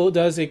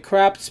does a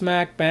crap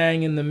smack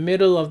bang in the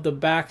middle of the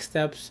back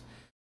steps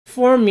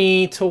for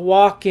me to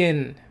walk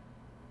in.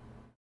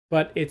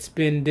 But it's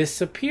been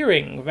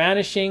disappearing,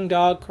 vanishing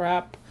dog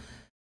crap.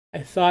 I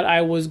thought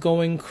I was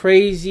going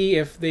crazy.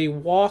 If they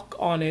walk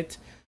on it,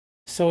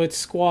 so it's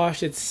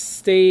squashed, it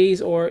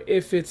stays, or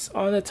if it's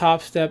on the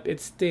top step,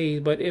 it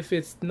stays. But if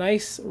it's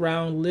nice,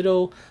 round,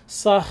 little,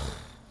 soft,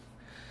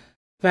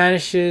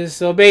 vanishes.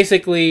 So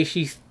basically,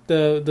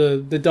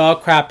 the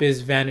dog crap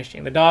is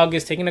vanishing. The dog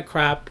is taking a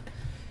crap,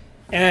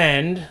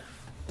 and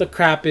the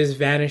crap is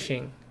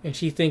vanishing. And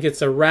she thinks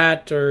it's a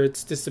rat or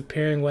it's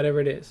disappearing, whatever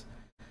it is.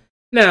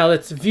 Now,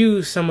 let's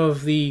view some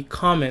of the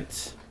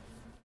comments.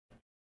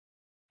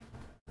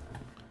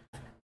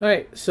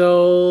 Alright,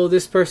 so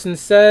this person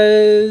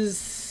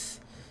says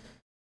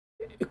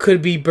it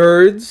could be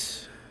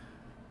birds.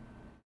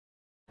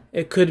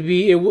 It could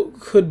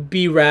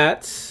be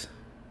rats.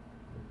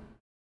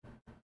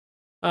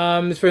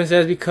 This person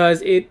says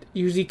because it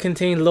usually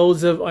contains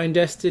loads of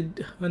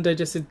undigested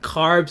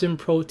carbs and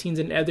proteins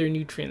and other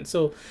nutrients.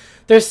 So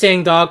they're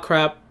saying dog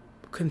crap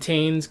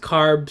contains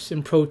carbs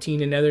and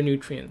protein and other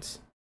nutrients,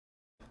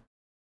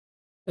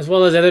 as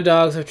well as other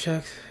dogs have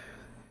checked.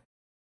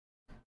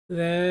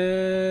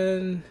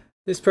 Then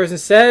this person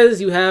says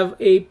you have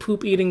a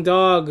poop eating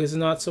dog. Is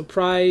not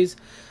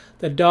surprised.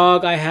 The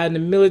dog I had in the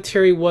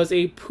military was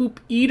a poop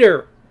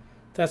eater.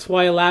 That's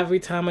why I laugh every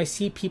time I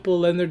see people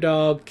letting their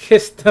dog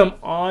kiss them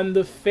on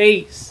the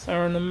face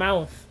or in the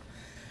mouth,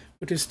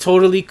 which is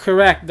totally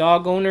correct.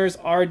 Dog owners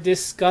are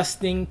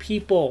disgusting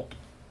people.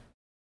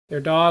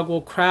 Their dog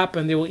will crap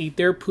and they will eat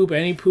their poop,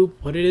 any poop,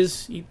 what it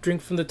is,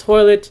 drink from the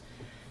toilet,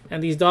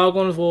 and these dog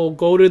owners will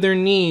go to their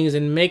knees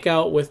and make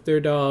out with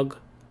their dog.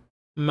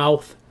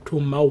 Mouth to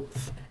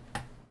mouth.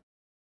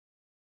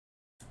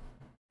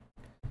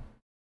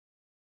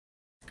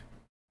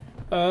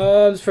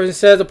 This person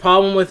says the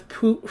problem with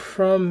poop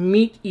from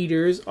meat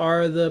eaters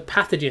are the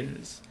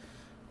pathogens,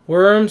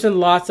 worms, and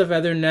lots of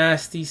other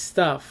nasty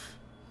stuff.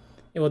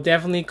 It will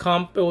definitely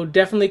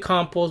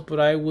compost, but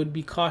I would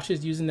be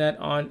cautious using that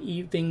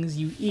on things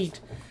you eat.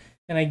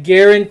 And I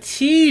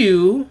guarantee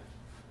you,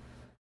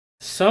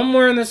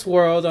 somewhere in this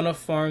world on a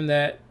farm,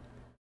 that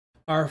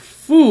our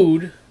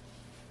food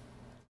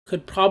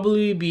could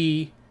probably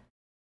be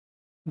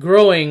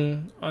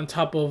growing on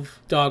top of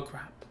dog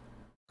crap.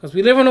 Because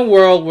we live in a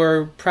world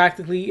where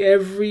practically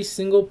every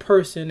single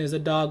person is a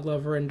dog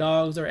lover and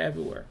dogs are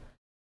everywhere.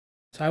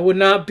 So I would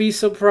not be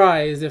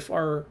surprised if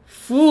our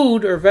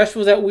food or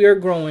vegetables that we are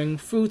growing,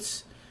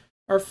 fruits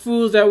or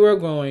foods that we're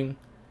growing,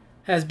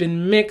 has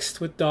been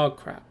mixed with dog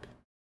crap.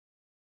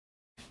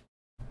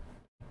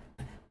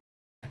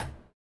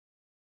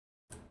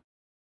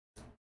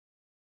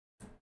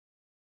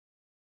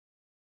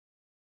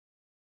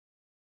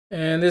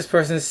 And this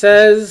person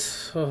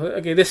says,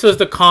 okay, this was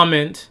the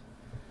comment.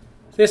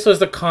 This was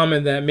the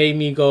comment that made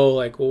me go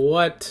like,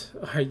 what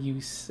are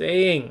you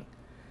saying?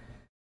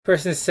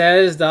 Person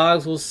says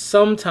dogs will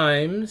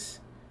sometimes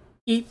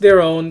eat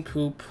their own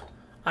poop.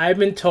 I've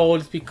been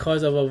told it's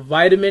because of a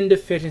vitamin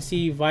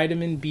deficiency,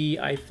 vitamin B,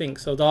 I think.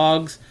 So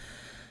dogs,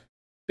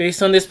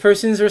 based on this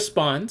person's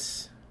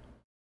response,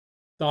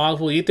 dogs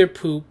will eat their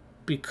poop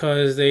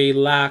because they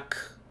lack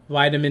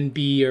vitamin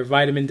B or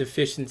vitamin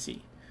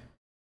deficiency.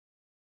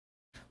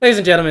 Ladies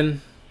and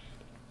gentlemen,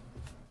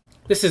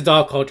 this is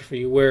dog culture for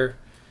you, where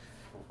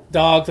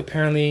dogs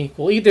apparently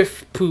will eat their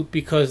poop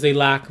because they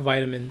lack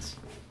vitamins.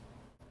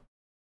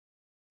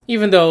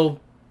 Even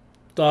though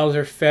dogs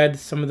are fed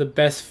some of the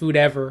best food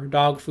ever,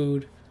 dog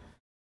food,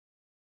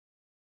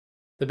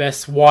 the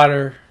best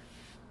water,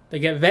 they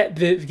get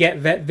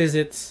vet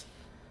visits,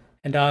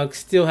 and dogs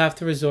still have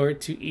to resort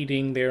to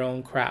eating their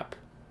own crap.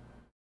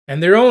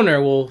 And their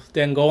owner will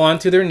then go on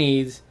to their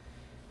knees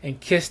and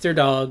kiss their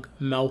dog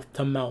mouth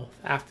to mouth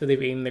after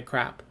they've eaten the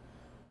crap.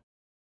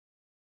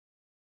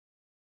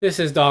 This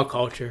is dog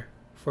culture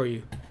for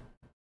you.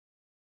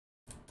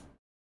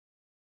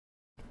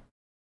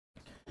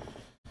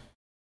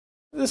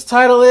 This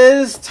title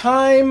is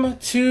Time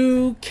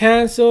to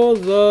Cancel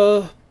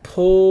the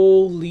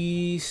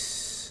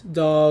Police,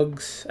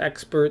 Dogs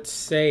Experts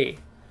Say.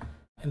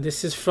 And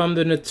this is from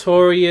the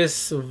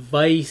notorious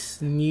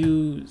Vice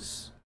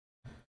News.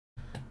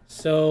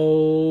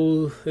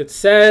 So it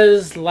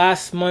says,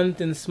 last month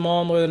in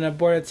small northern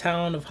border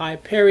town of High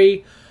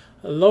Perry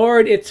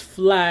lowered its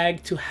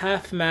flag to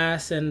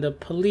half-mast, and the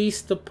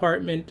police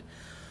department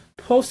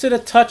posted a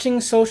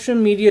touching social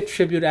media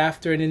tribute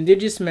after an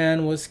indigenous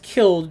man was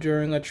killed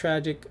during a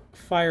tragic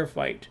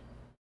firefight.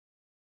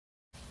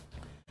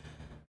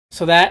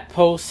 So that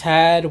post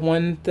had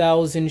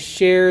 1,000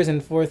 shares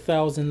and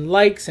 4,000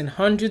 likes and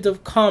hundreds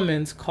of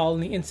comments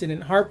calling the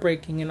incident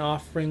heartbreaking and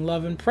offering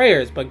love and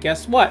prayers. But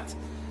guess what?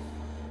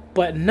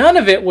 But none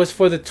of it was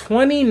for the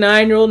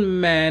 29-year-old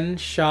man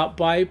shot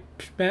by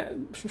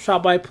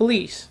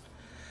police.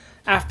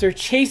 After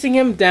chasing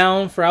him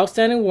down for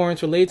outstanding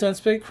warrants related to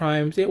unsuspected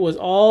crimes, it was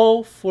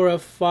all for a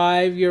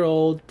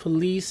 5-year-old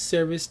police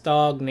service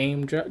dog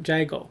named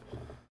Jago.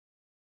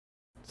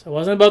 So it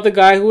wasn't about the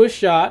guy who was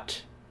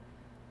shot.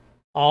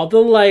 All the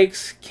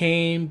likes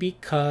came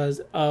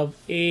because of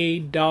a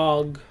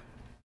dog.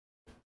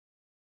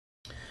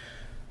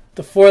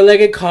 The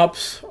four-legged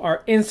cops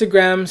are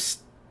Instagram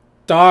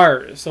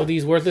stars. So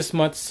these worthless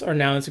mutts are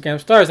now Instagram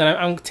stars. And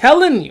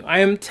I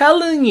am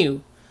telling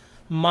you,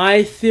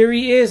 my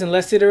theory is,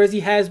 unless it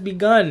already has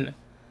begun,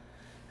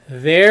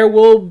 there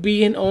will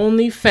be an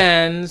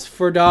OnlyFans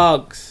for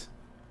dogs.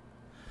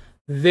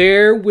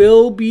 There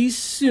will be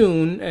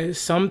soon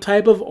some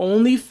type of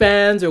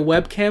OnlyFans or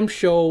webcam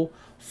show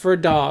for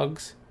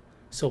dogs,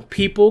 so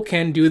people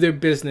can do their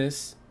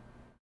business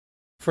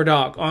for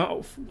dog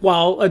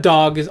while a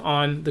dog is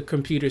on the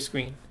computer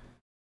screen.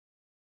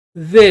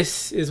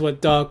 This is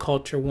what dog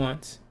culture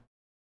wants.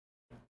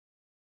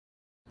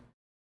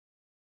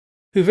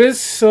 So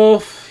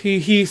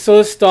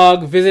this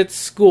dog visits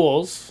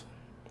schools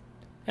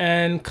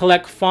and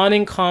collect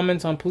fawning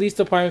comments on police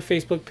department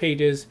Facebook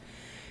pages.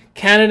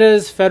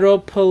 Canada's Federal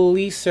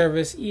Police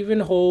Service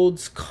even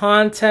holds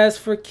contests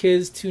for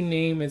kids to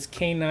name its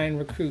canine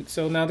recruits.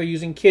 So now they're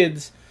using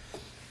kids.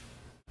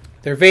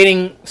 They're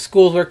invading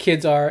schools where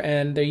kids are,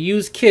 and they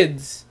use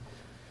kids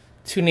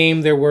to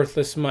name their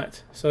worthless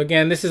mutt. So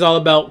again, this is all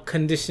about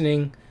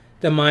conditioning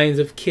the minds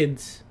of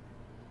kids.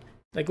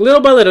 Like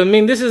little by little. I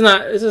mean, this is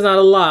not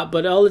a lot,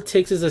 but all it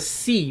takes is a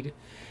seed.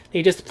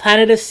 They just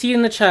planted a seed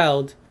in the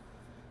child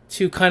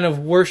to kind of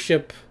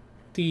worship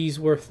these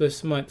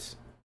worthless mutts.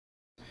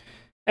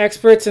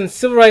 Experts and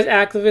civil rights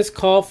activists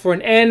call for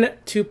an end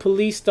to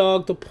police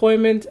dog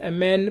deployment and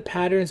amend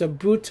patterns of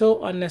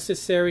brutal,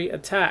 unnecessary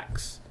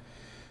attacks.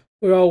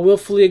 We're all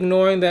willfully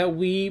ignoring that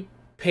we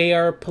pay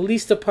our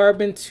police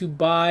department to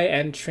buy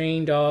and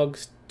train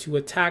dogs to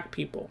attack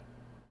people.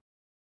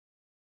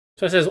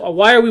 So it says,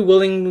 why are we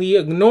willingly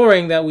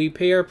ignoring that we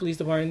pay our police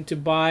department to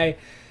buy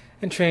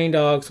and train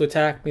dogs to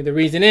attack me? The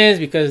reason is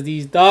because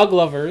these dog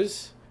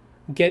lovers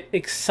get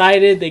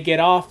excited. They get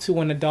off to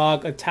when a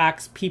dog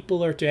attacks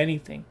people or to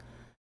anything.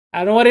 I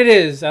don't know what it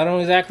is. I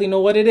don't exactly know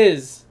what it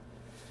is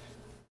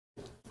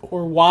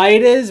or why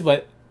it is,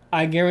 but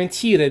I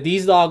guarantee you that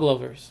these dog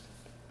lovers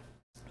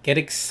get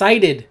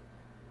excited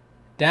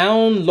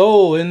down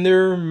low in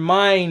their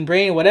mind,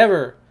 brain,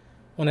 whatever,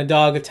 when a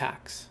dog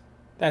attacks.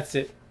 That's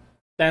it.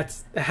 That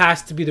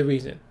has to be the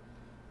reason.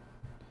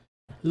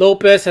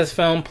 Lopez has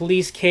found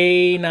police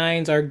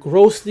canines are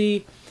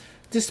grossly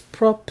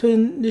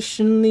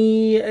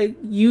disproportionately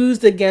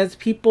used against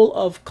people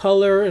of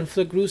color,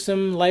 inflict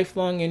gruesome,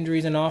 lifelong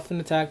injuries, and often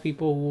attack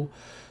people who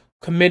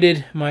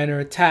committed minor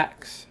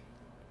attacks.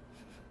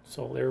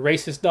 So they're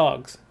racist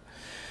dogs.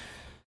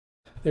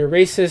 They're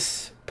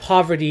racist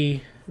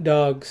poverty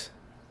dogs.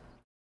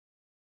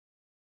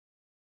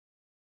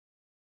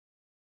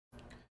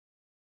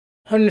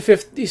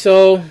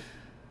 So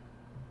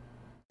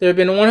there have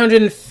been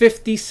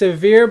 150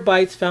 severe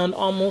bites found.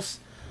 Almost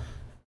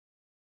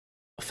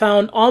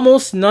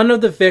none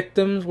of the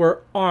victims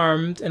were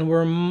armed and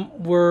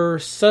were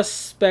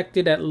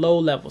suspected at low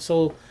level.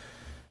 So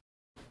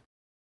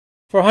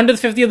for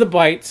 150 of the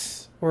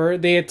bites, where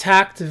they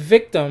attacked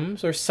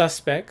victims or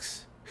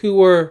suspects who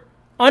were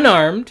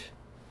unarmed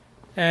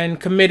and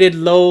committed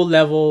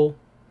low-level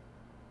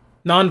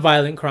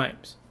non-violent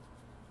crimes.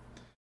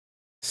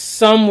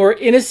 Some were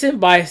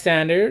innocent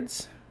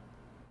bystanders.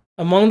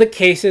 Among the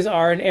cases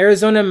are an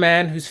Arizona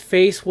man whose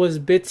face was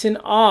bitten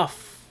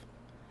off,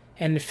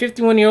 and a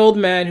 51-year-old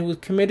man who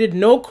committed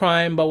no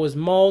crime but was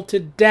mauled to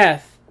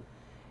death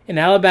in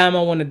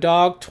Alabama when a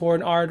dog tore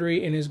an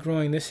artery in his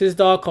groin. This is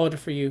dog culture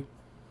for you.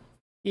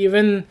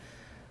 Even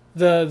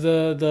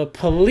the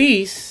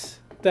police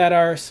that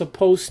are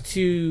supposed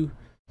to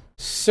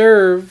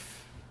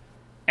serve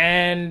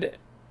and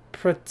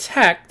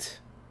protect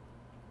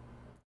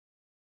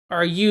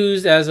are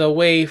used as a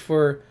way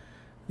for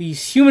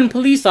these human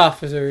police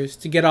officers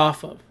to get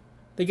off of.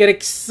 They get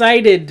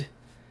excited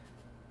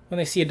when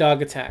they see a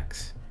dog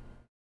attacks.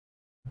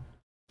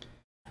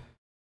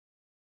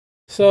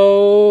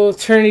 So,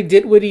 Attorney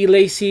Ditwitty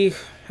Lacey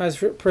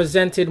has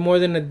presented more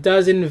than a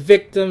dozen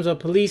victims of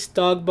police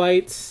dog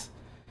bites.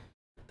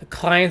 The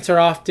clients are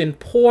often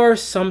poor,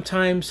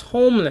 sometimes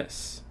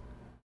homeless.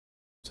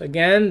 So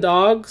again,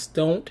 dogs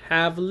don't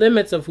have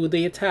limits of who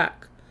they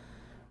attack.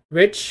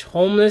 Rich,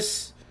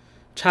 homeless,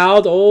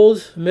 child,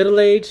 old,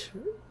 middle-aged,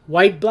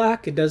 white,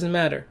 black, it doesn't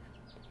matter.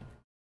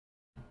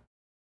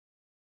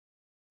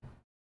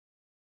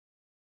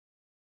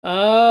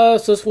 So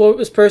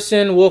this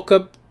person woke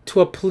up to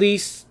a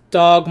police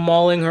dog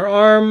mauling her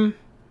arm.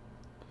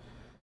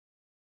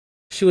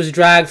 She was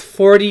dragged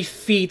 40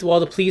 feet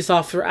while the police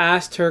officer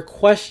asked her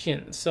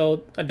questions.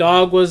 So a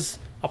dog was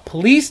a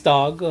police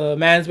dog. A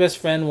man's best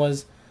friend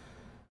was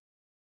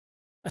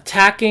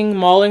attacking,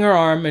 mauling her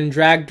arm, and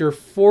dragged her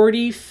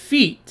 40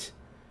 feet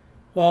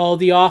while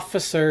the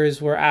officers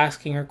were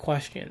asking her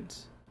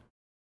questions.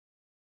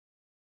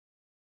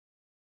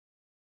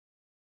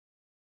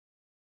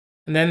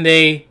 And then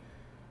they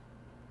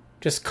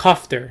just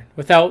cuffed her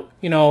without,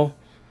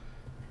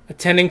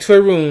 attending to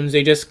her wounds.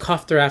 They just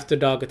cuffed her after the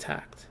dog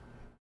attacked.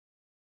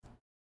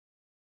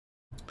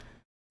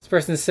 This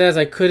person says,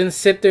 I couldn't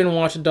sit there and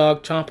watch a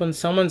dog chomp on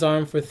someone's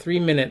arm for 3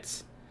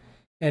 minutes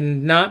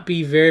and not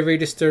be very, very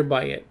disturbed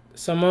by it.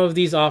 Some of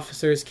these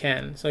officers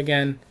can. So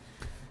again,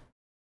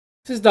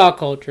 this is dog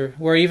culture,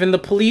 where even the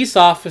police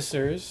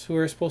officers who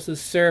are supposed to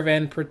serve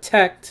and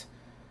protect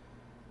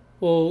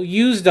will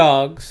use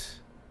dogs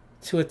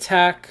to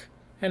attack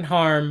and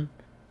harm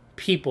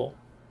people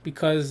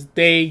because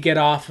they get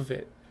off of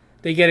it.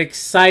 They get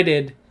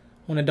excited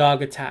when a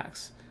dog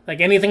attacks.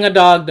 Like anything a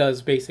dog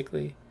does,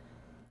 basically.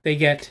 They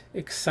get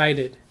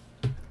excited.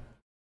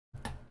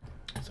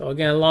 So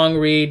again, long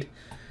read.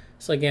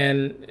 So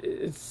again,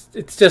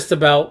 it's just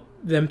about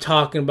them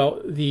talking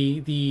about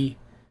the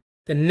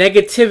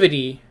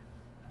negativity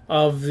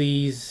of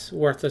these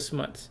worthless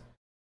mutts.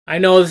 I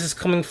know this is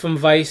coming from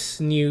Vice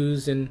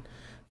News, and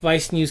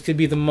Vice News could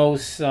be the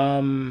most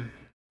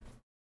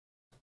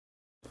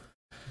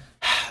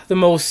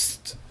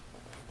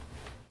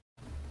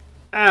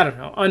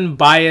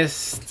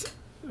unbiased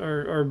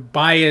or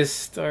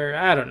biased, or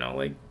I don't know.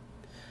 Like,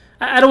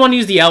 I don't want to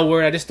use the L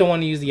word. I just don't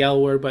want to use the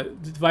L word. But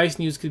Vice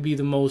News could be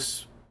the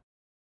most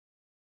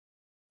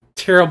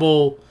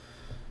terrible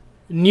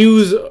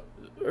news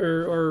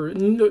or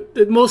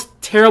the most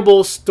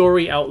terrible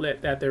story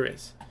outlet that there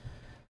is.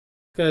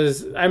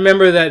 Because I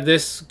remember that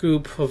this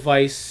group of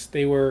Vice,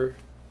 they were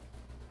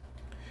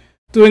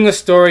doing a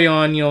story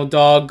on,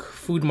 dog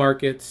food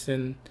markets,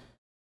 and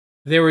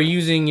they were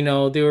using,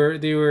 they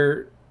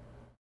were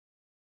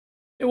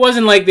it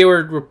wasn't like they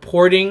were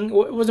reporting.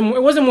 It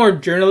wasn't more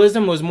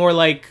journalism. It was more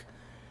like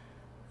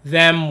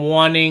them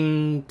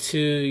wanting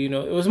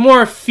to, it was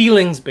more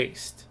feelings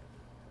based.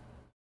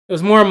 It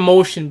was more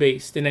emotion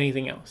based than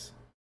anything else.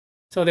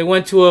 So they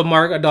went to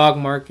a dog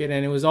market,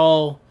 and it was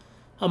all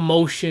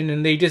emotion,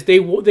 and they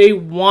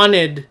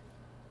wanted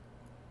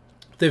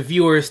the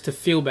viewers to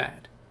feel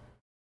bad.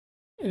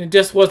 And it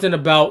just wasn't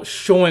about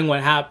showing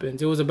what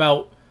happens. It was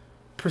about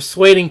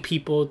persuading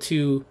people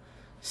to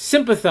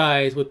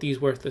sympathize with these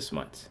worthless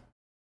mutts.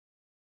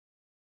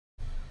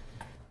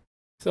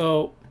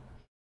 So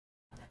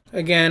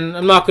again,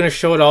 I'm not going to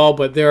show it all,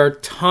 but there are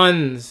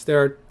tons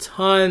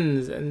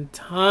and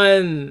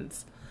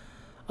tons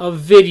of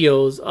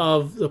videos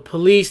of the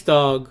police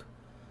dog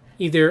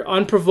either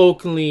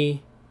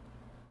unprovokingly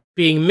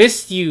being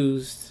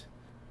misused,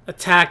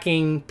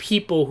 attacking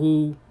people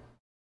who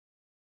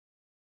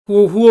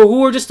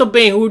who are just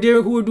obeying,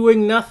 who are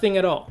doing nothing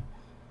at all.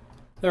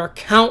 There are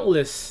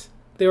countless.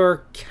 There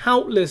are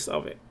countless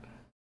of it.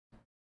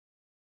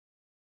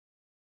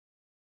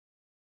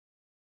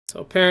 So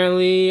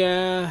apparently,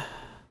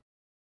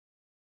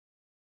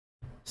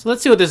 so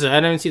let's see what this is. I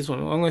didn't see this one.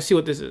 I'm going to see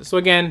what this is. So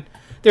again,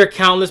 there are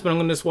countless, but I'm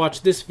going to just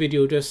watch this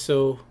video just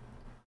so.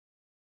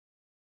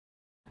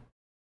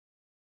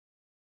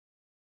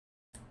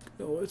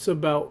 Oh, it's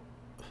about.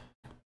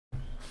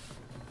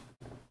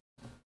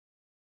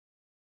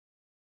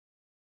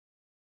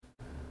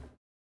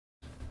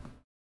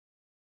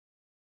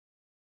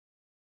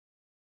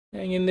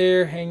 Hang in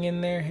there, hang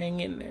in there, hang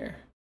in there.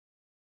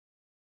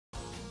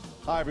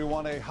 Hi,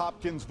 everyone. A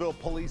Hopkinsville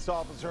police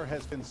officer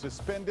has been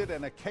suspended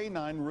and a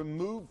canine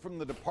removed from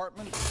the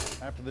department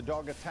after the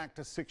dog attacked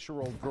a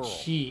 6-year-old girl.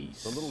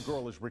 Jeez. The little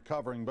girl is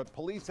recovering, but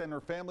police and her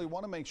family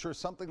want to make sure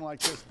something like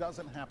this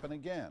doesn't happen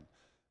again.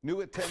 New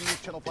at 10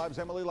 News Channel 5's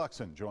Emily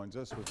Luxon joins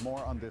us with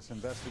more on this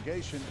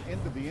investigation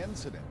into the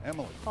incident.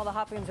 Emily. Well, the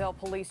Hopkinsville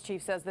police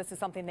chief says this is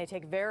something they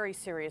take very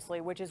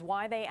seriously, which is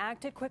why they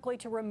acted quickly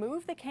to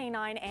remove the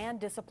canine and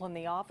discipline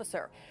the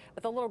officer.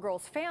 But the little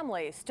girl's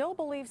family still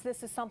believes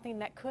this is something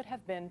that could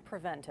have been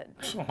prevented.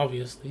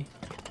 Obviously.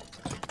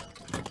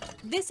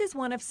 This is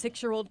one of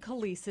 6-year-old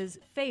Khalees's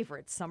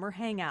favorite summer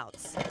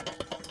hangouts.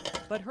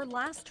 But her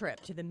last trip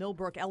to the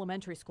Millbrook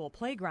Elementary School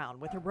playground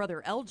with her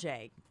brother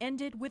LJ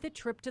ended with a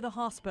trip to the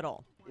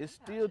hospital. It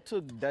still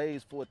took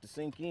days for it to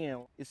sink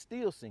in. It's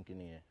still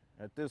sinking in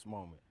at this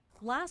moment.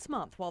 Last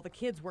month, while the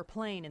kids were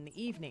playing in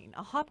the evening,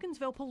 a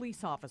Hopkinsville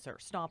police officer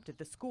stopped at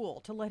the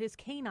school to let his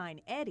canine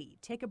Eddie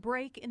take a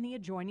break in the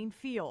adjoining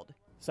field.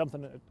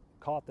 Something that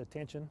caught the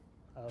attention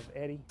of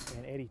Eddie,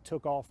 and Eddie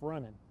took off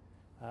running.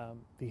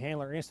 The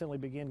handler instantly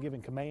began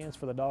giving commands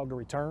for the dog to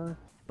return.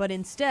 But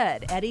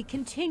instead, Eddie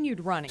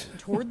continued running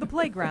toward the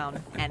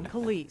playground and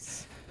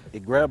Khalees.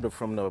 It grabbed her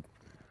from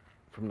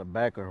the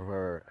back of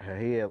her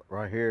head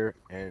right here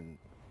and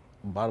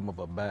bottom of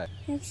her back.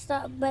 It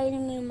stopped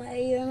biting me in my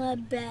ear, my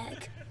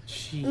back,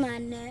 my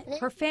neck.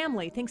 Her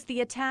family thinks the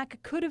attack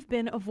could have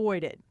been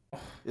avoided.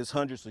 It's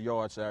hundreds of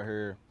yards out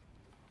here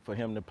for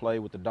him to play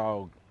with the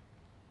dog,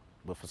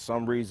 but for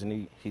some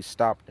reason he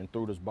stopped and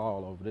threw this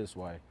ball over this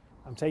way.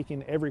 I'm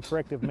taking every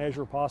corrective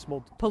measure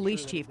possible.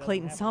 Police Chief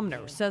Clayton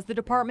Sumner says the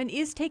department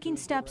is taking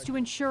steps to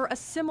ensure a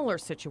similar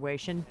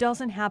situation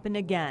doesn't happen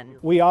again.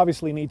 We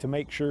obviously need to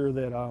make sure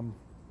that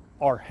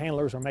our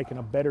handlers are making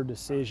a better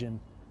decision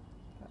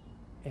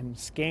in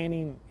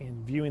scanning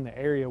and viewing the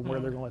area where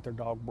they're going to let their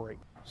dog break.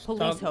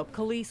 Police hope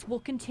Khalees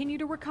will continue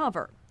to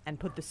recover and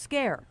put the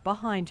scare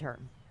behind her.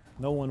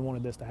 No one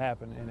wanted this to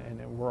happen,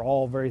 and we're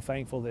all very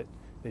thankful that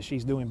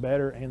she's doing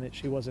better and that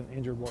she wasn't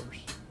injured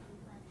worse.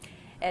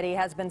 Eddie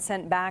has been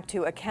sent back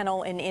to a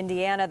kennel in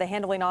Indiana. The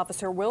handling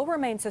officer will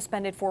remain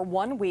suspended for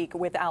 1 week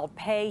without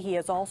pay. He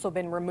has also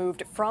been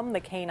removed from the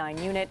canine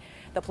unit.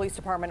 The police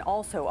department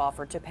also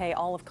offered to pay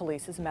all of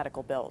Khalees's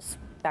medical bills.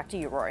 Back to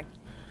you, Rory.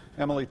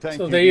 Emily, thank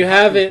you. So there you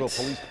have it. The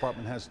police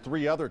department has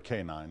 3 other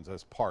canines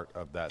as part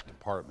of that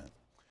department.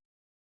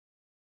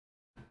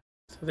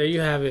 So there you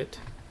have it.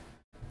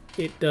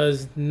 It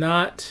does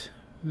not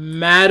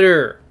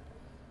matter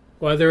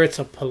whether it's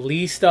a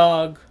police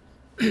dog,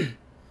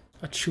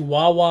 a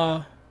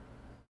Chihuahua,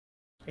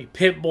 a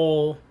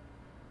Pitbull.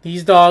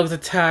 These dogs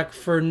attack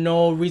for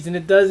no reason.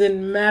 It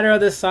doesn't matter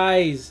the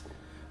size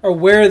or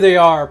where they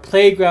are,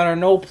 playground or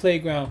no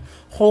playground,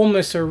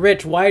 homeless or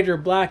rich, white or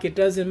black. It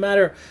doesn't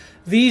matter.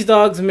 These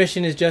dogs'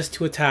 mission is just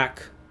to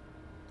attack.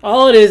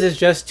 All it is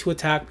just to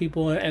attack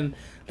people and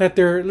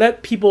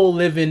let people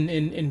live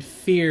in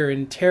fear,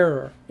 in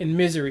terror, in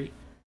misery.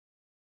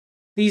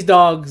 These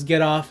dogs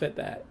get off at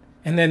that.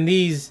 And then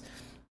these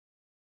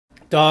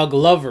dog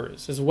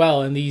lovers as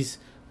well, and these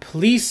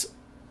police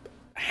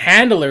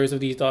handlers of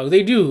these dogs,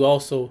 they do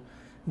also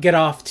get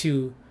off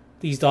to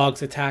these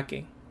dogs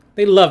attacking.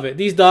 They love it.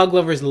 These dog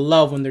lovers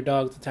love when their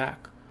dogs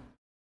attack.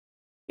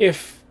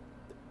 If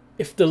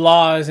the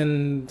laws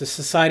and the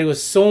society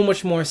was so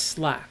much more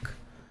slack,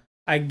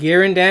 I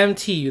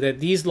guarantee you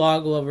that these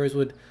dog lovers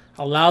would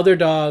allow their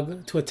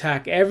dog to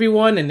attack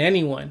everyone and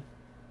anyone.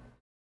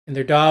 And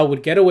their dog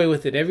would get away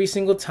with it every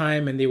single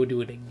time, and they would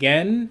do it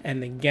again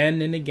and again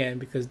and again,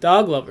 because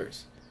dog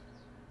lovers,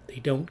 they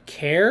don't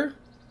care,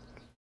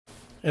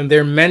 and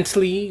they're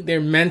mentally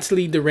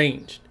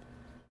deranged.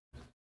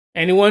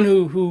 Anyone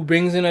who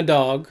brings in a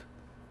dog,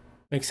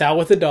 makes out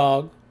with a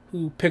dog,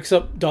 who picks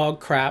up dog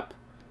crap,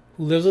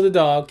 who lives with a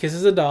dog,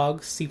 kisses a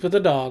dog, sleeps with a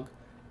dog,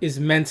 is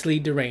mentally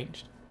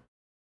deranged.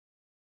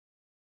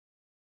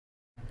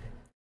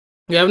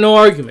 You have no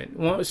argument.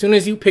 As soon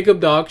as you pick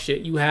up dog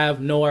shit, you have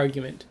no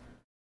argument.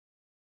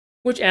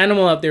 Which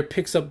animal out there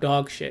picks up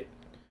dog shit?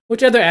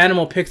 Which other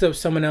animal picks up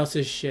someone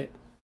else's shit?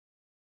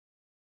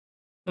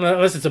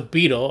 Unless it's a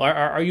beetle.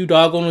 Are you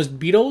dog owners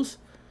beetles?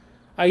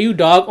 Are you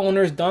dog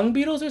owners dung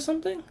beetles or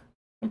something?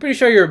 I'm pretty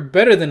sure you're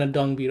better than a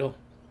dung beetle.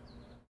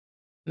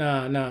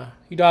 Nah.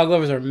 You dog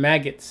lovers are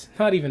maggots.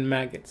 Not even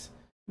maggots.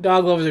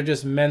 Dog lovers are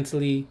just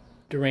mentally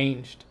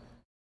deranged.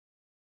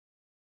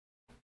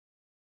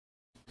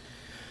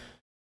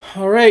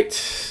 All right.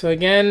 So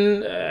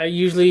again, I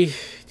usually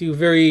do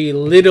very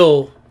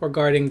little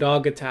regarding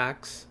dog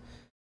attacks.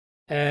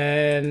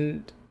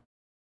 And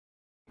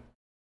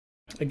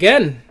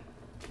again,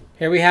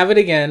 here we have it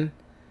again.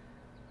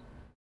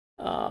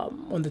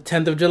 On the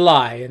 10th of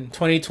July in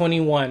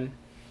 2021,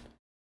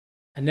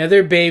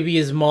 another baby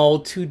is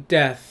mauled to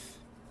death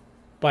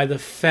by the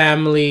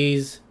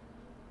family's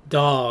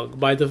dog,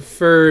 by the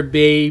fur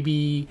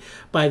baby,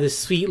 by the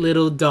sweet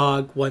little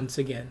dog once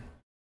again.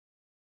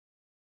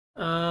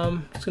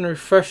 Just gonna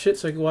refresh it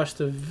so I can watch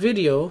the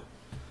video.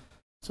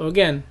 So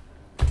again,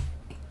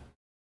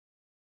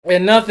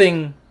 and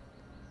nothing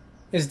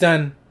is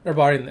done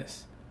regarding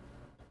this.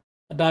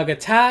 A dog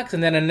attacks,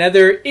 and then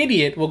another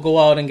idiot will go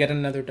out and get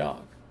another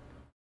dog.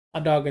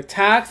 A dog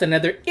attacks,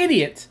 another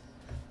idiot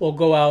will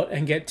go out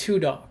and get 2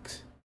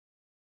 dogs.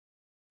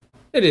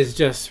 It is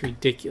just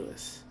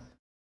ridiculous.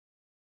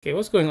 Okay,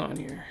 what's going on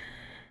here?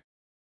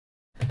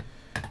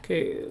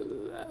 Okay,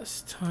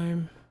 last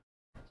time.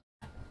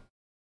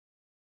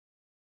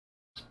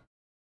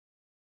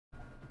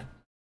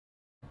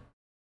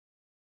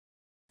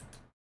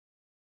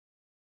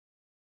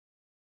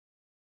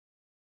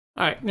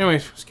 Alright,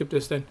 anyways, skip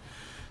this then.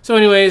 So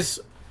anyways,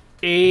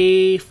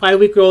 a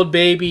 5-week-old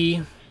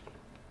baby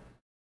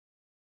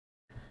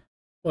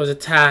was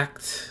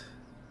attacked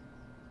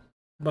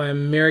by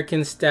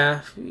American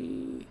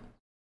Staffy.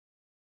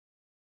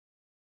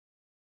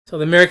 So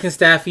the American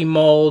Staffy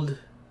mauled,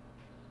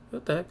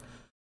 what the heck?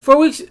 4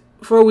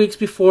 weeks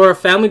before a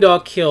family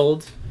dog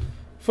killed,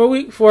 4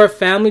 weeks before a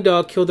family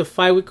dog killed a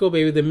 5-week-old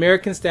baby, the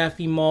American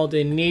Staffy mauled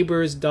a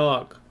neighbor's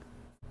dog.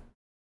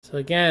 So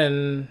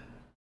again,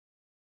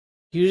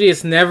 usually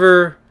it's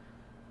never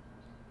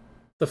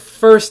the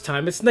first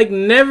time. It's like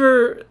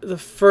never the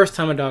first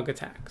time a dog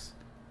attacks.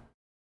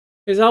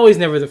 It's always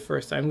never the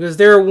first time because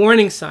there are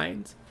warning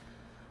signs.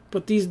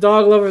 But these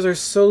dog lovers are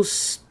so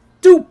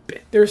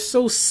stupid. They're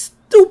so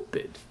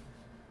stupid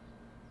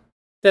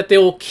that they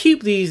will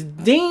keep these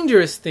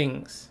dangerous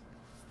things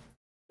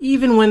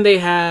even when they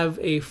have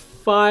a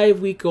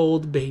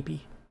 5-week-old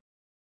baby,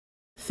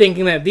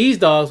 thinking that these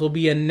dogs will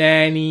be a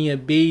nanny, a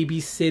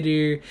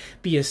babysitter,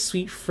 be a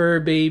sweet fur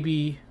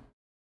baby.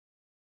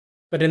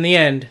 But in the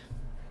end,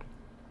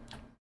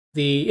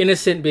 the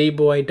innocent baby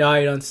boy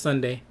died on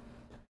Sunday.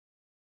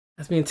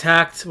 Has been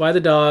attacked by the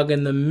dog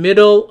in the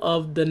middle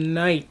of the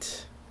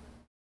night.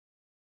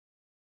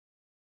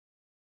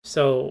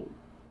 So,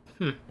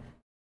 around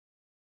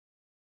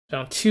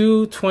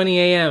 2:20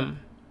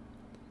 a.m.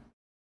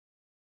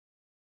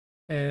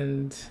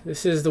 And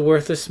this is the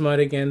worthless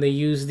smut again. They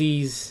use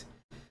these,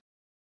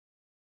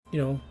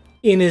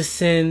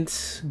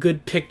 innocent,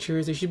 good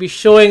pictures. They should be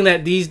showing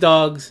that these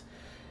dogs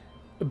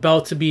are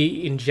about to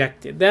be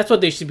injected. That's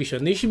what they should be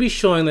showing. They should be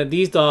showing that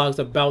these dogs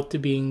are about to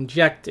be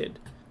injected.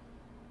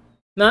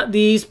 Not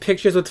these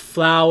pictures with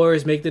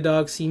flowers make the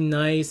dog seem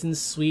nice and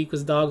sweet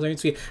because dogs aren't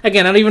sweet.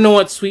 Again, I don't even know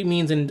what sweet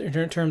means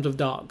in terms of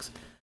dogs.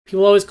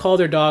 People always call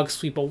their dogs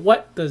sweet, but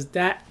what does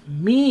that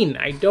mean?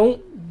 I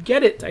don't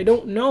get it. I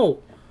don't know.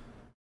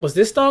 Was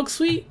this dog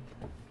sweet?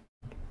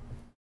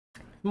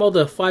 Mauled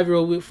a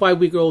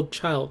 5-week-old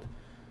child.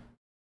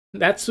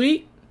 That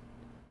sweet?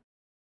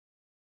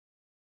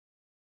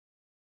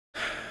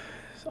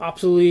 It's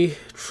absolutely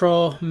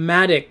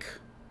traumatic.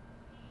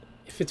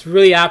 If it's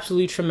really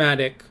absolutely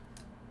traumatic,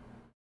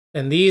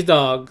 then these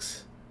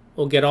dogs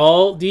will get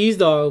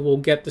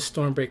the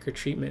Stormbreaker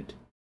treatment.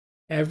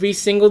 Every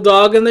single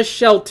dog in the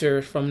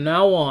shelter from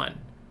now on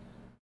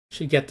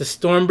should get the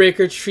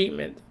Stormbreaker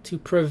treatment to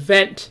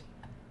prevent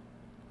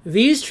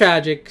these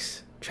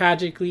tragedies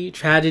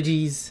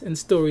and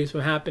stories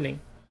from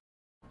happening.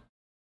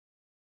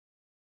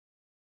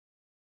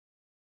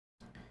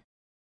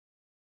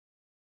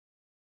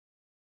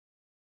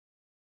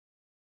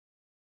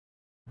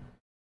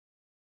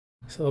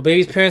 So the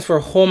baby's parents were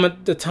home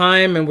at the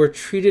time and were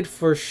treated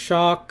for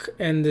shock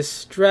and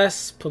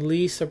distress.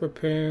 Police are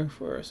preparing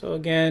for. So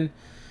again,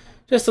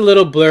 just a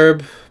little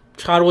blurb.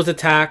 Child was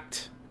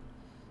attacked.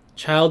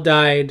 Child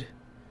died.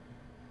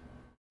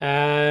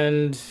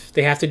 And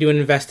they have to do an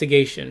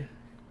investigation.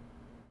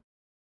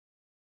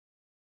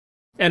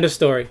 End of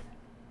story.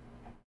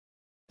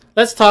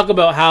 Let's talk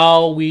about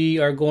how we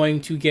are going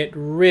to get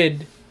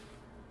rid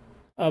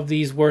of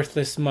these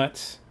worthless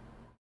mutts.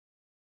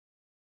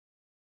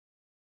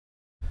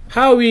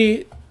 How are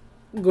we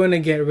going to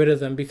get rid of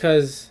them?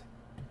 Because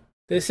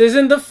this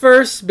isn't the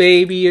first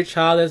baby or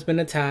child that's been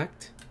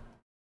attacked.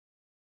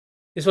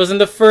 This wasn't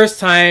the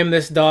first time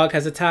this dog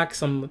has attacked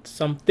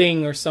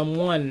something or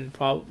someone,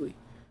 probably.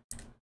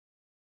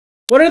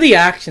 What are the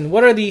actions?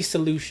 What are the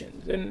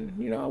solutions? And,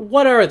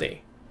 what are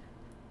they?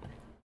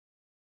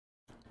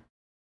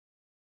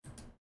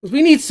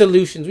 We need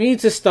solutions. We need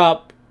to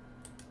stop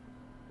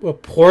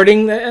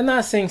reporting that. I'm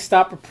not saying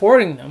stop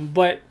reporting them,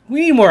 but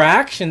we need more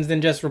actions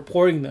than just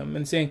reporting them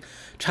and saying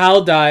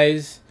child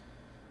dies,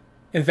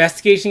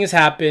 investigation has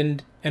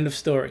happened, end of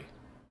story.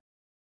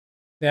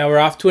 Now we're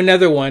off to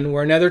another one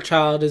where another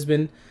child has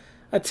been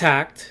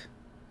attacked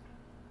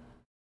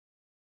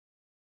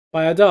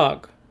by a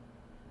dog.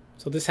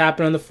 So this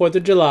happened on the 4th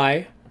of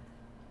July.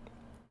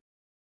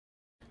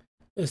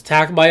 It was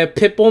attacked by a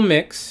Pitbull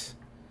mix.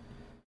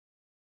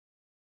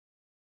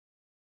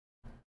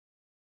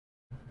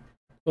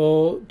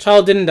 Well,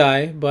 child didn't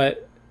die,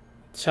 but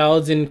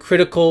child's in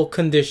critical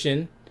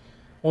condition.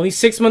 Only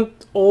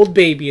 6-month-old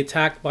baby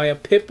attacked by a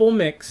Pitbull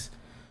mix.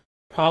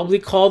 Probably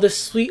called a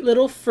sweet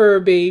little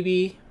fur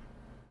baby.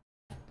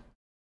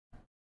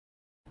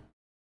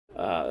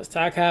 This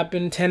attack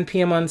happened 10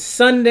 p.m. on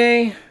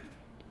Sunday.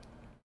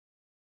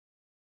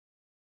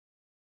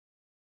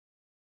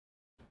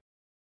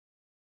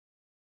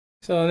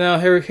 So now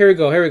here we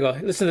go.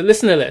 Listen to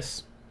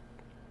this.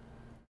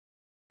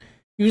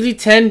 Usually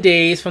 10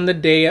 days from the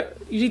day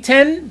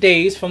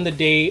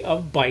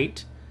of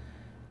bite.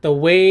 The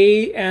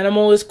way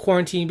animal is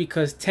quarantined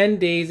because 10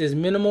 days is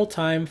minimal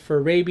time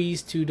for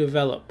rabies to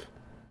develop.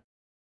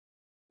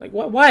 Like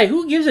what? Why?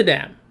 Who gives a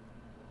damn?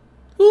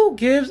 Who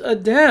gives a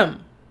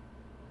damn?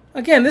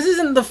 Again, this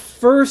isn't the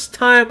first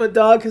time a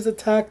dog has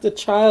attacked a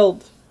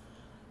child.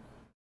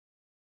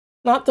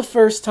 Not the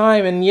first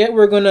time, and yet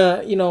we're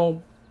gonna,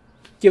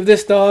 give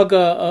this dog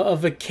a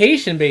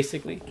vacation,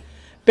 basically.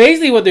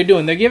 Basically what they're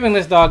doing, they're giving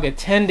this dog a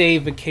 10-day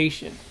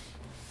vacation.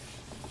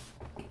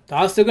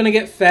 Dog's still gonna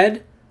get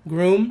fed,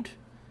 groomed,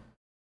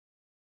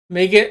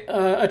 may get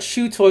a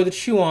chew toy to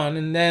chew on,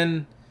 and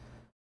then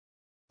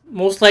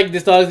most likely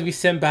this dog is gonna be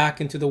sent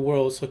back into the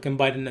world so it can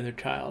bite another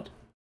child.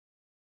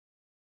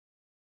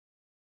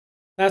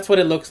 That's what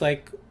it looks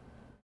like,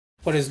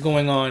 what is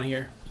going on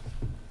here.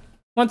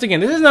 Once again,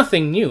 this is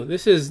nothing new.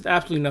 This is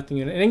absolutely nothing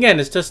new. And again,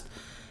 it's just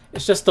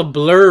a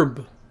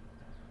blurb.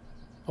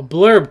 A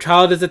blurb.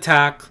 Child is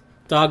attacked.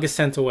 Dog is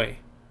sent away.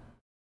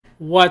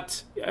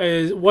 What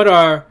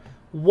are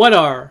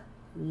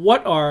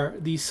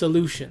the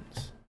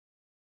solutions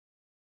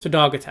to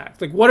dog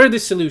attacks? Like, what are the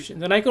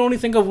solutions? And I can only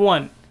think of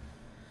one.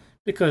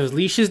 Because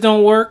leashes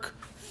don't work,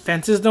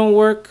 fences don't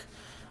work,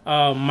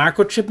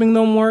 microchipping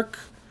don't work,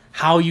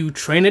 how you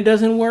train it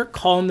doesn't work,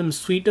 calling them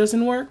sweet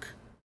doesn't work.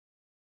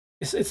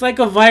 It's like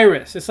a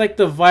virus. It's like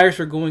the virus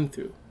we're going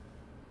through.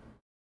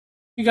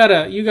 You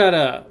gotta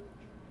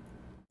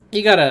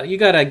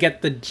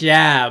get the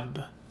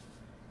jab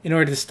in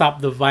order to stop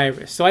the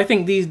virus. So I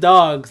think these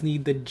dogs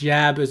need the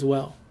jab as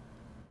well.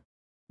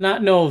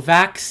 Not no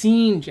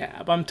vaccine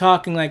jab. I'm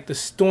talking like the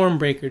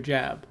Stormbreaker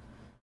jab.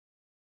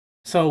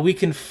 So we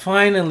can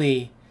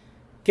finally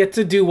get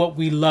to do what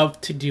we love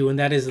to do, and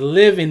that is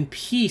live in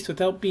peace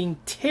without being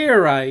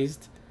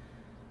terrorized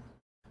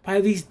by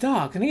these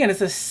dogs. And again,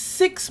 it's a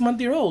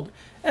 6-month-year-old.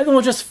 And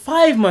then just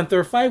 5-month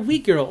or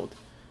 5-week-year-old.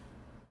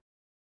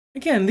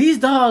 Again, these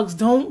dogs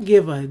don't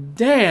give a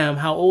damn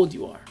how old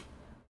you are.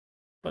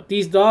 But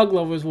these dog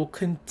lovers will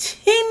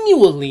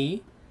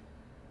continually,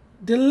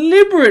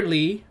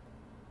 deliberately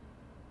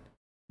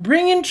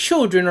bring in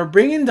children or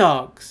bring in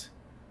dogs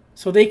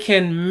so they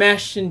can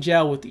mesh and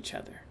gel with each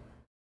other.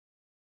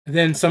 And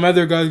then some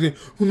other guys go,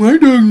 well, my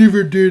dog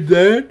never did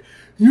that.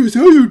 It's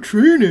how you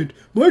train it.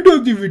 My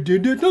dog never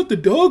did that. Not the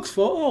dog's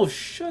fault. Oh,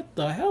 shut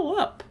the hell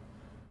up.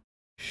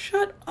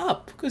 Shut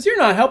up. Because you're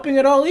not helping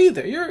at all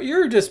either.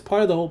 You're just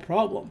part of the whole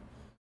problem.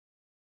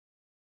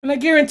 And I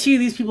guarantee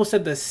these people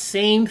said the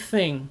same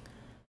thing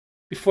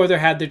before they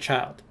had their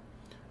child.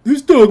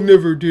 This dog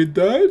never did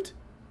that.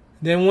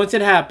 Then once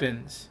it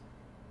happens,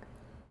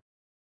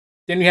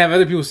 then you have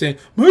other people saying,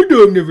 my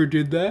dog never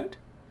did that.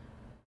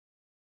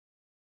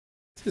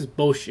 This is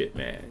bullshit,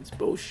 man. It's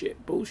bullshit.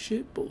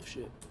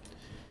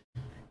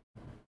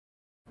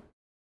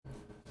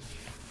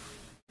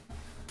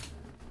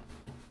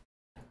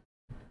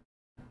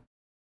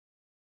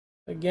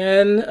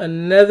 Again,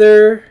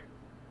 another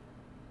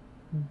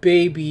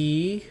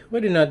baby. Why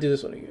did I not do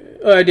this one again?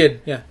 Oh, I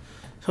did. Yeah.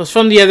 So it's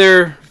from the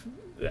other.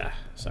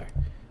 Sorry.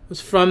 It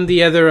was from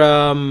the other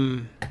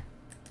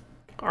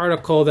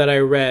article that I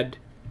read,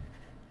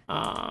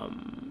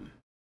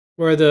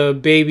 where the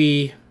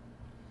baby,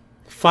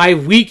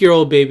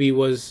 5-week-old baby,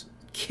 was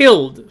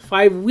killed.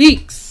 5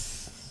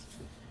 weeks.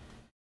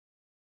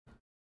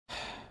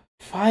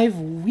 5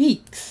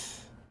 weeks.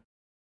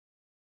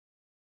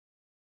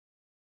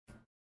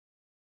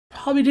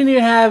 Probably didn't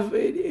even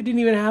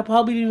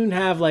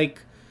have like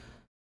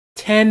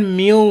 10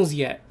 meals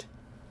yet.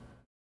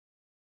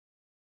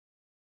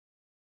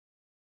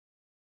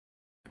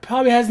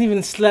 Probably hasn't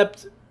even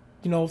slept,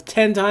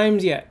 10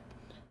 times yet.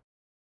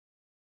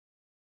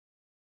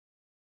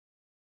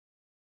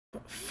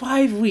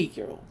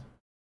 5-week-old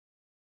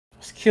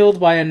was killed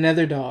by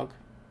another dog.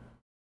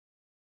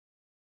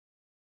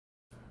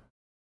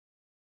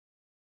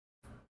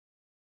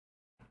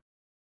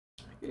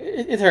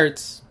 It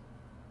hurts.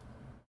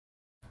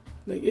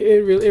 Like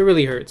it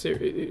really hurts.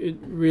 It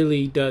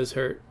really does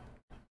hurt.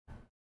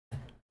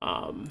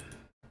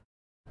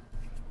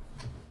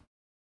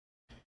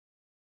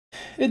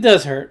 It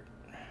does hurt.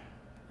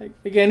 Like,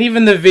 again,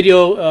 even the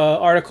video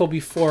article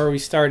before we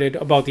started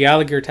about the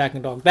alligator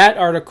attacking dog, that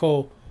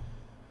article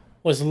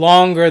was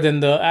longer than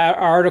the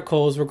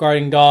articles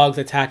regarding dogs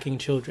attacking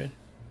children.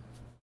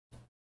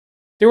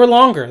 They were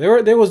longer.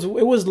 It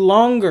was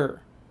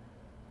longer.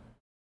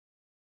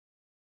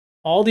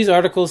 All these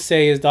articles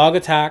say is dog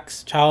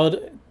attacks,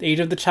 age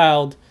of the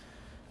child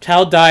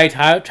died,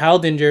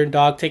 child injured,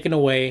 dog taken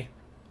away.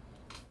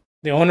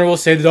 The owner will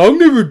say the dog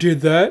never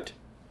did that.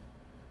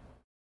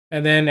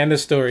 And then end of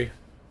story.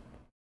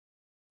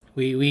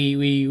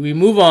 We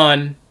move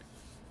on.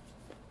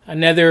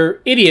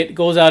 Another idiot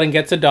goes out and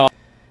gets a dog.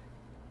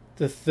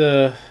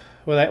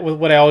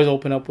 What I always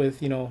open up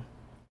with,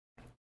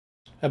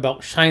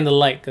 about shine the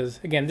light, because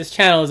again, this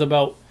channel is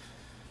about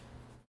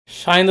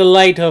shine the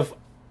light of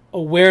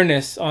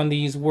awareness on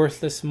these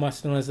worthless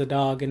mutts known as the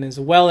dog, and as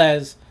well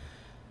as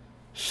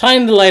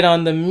shine the light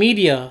on the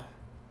media,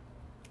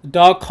 the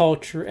dog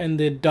culture, and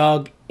the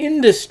dog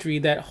industry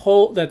that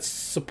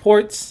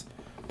supports,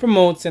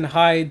 promotes, and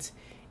hides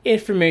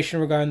information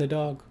regarding the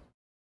dog.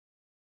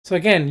 So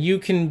again, you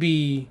can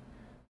be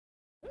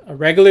a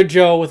regular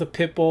Joe with a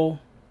pit bull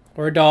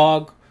or a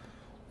dog,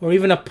 or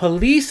even a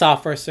police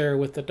officer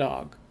with a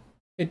dog.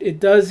 It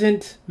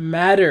doesn't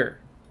matter.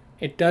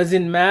 It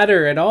doesn't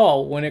matter at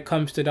all when it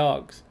comes to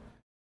dogs.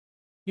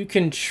 You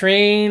can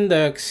train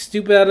the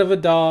stupid out of a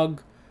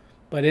dog,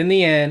 but in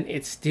the end,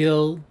 it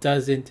still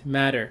doesn't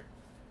matter.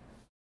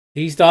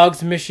 These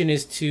dogs' mission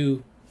is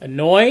to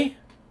annoy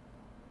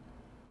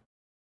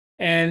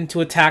and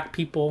to attack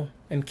people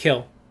and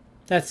kill.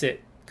 That's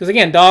it. Because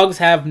again, dogs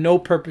have no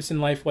purpose in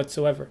life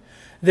whatsoever.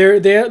 Their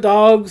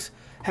dogs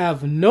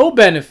have no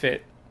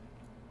benefit.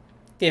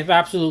 They have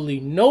absolutely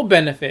no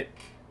benefit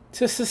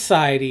to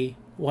society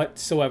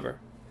whatsoever.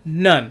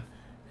 None.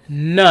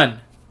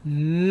 None.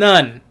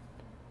 None.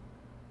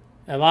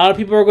 A lot of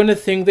people are going to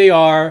think they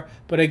are,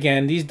 but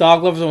again, these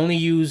dog lovers only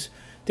use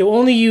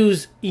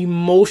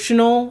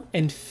emotional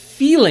and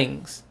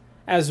feelings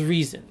as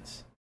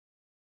reasons.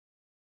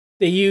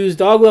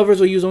 Dog lovers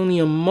will use only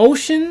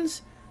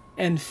emotions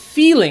and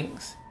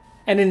feelings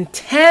and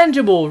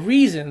intangible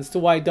reasons to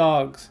why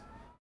dogs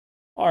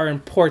are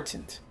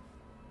important.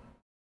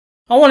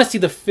 I want to see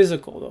the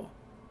physical though.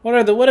 What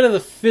are the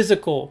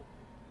physical,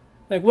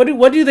 like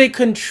what do they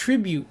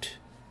contribute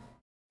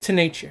to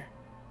nature?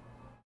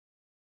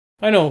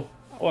 I know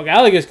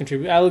alligators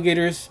contribute.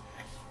 Alligators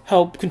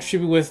help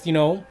contribute with,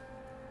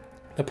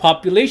 the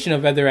population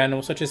of other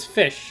animals such as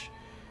fish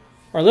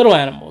or little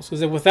animals.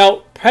 Because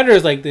without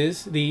predators like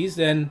these,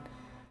 then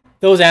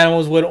those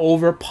animals would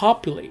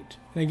overpopulate.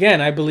 And again,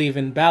 I believe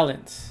in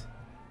balance.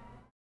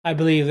 I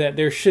believe that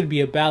there should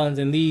be a balance,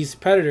 and these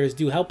predators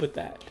do help with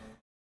that.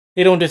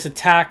 They don't just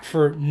attack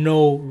for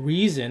no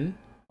reason,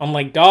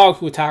 unlike dogs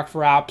who attack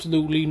for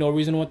absolutely no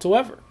reason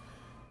whatsoever.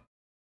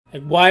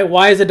 Like,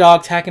 why is a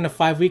dog attacking a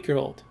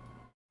 5-week-old?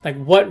 Like,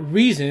 what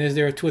reason is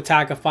there to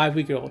attack a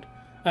 5-week-old?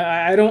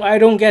 I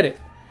don't get it.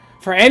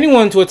 For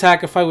anyone to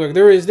attack a 5-week-old,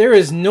 there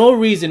is no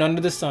reason under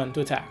the sun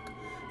to attack.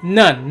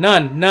 None.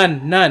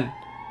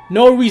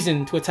 No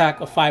reason to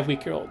attack a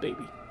 5-week-old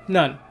baby.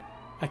 None.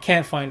 I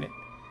can't find it.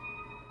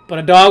 But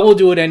a dog will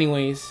do it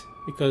anyways,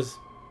 because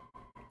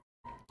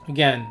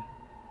again,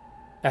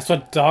 that's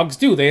what dogs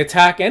do. They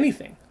attack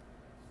anything.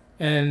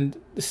 And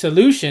the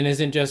solution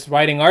isn't just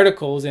writing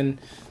articles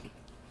and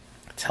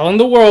telling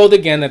the world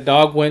again that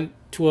dog went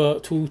to a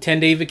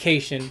 10-day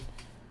vacation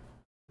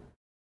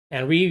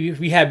and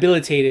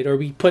rehabilitated or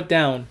be put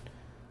down.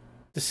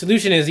 The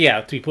solution is,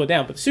 to be put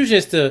down. But the solution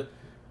is to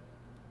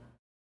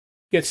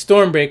get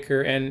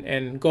Stormbreaker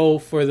and go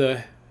for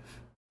the...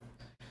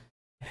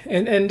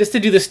 And just to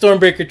do the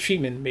Stormbreaker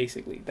treatment,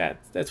 basically.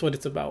 That's what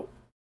it's about.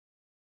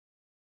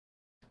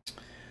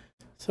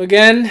 So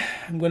again,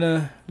 I'm going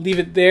to leave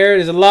it there.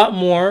 There's a lot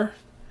more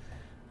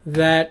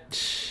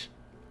that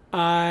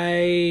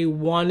I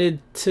wanted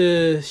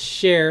to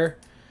share,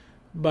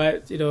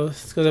 but,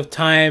 it's because of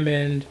time,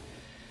 and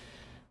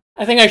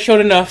I think I showed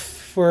enough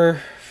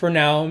for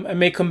now. I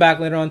may come back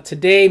later on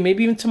today,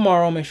 maybe even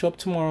tomorrow. I may show up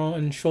tomorrow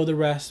and show the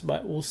rest,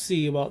 but we'll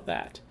see about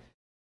that.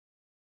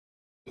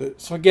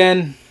 So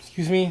again,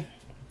 excuse me.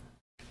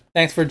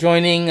 Thanks for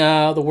joining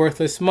the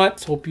Worthless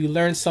Mutts. Hope you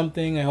learned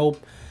something. I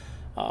hope...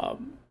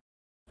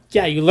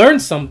 you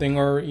learned something,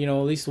 or at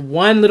least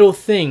one little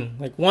thing,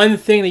 like one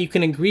thing that you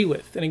can agree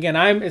with. And again,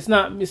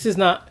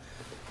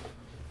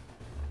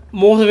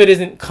 most of it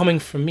isn't coming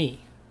from me.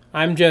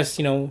 I'm just,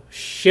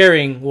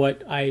 sharing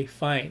what I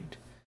find.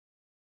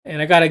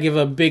 And I gotta give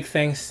a big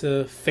thanks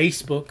to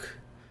Facebook.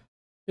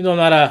 Even though I'm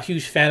not a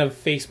huge fan of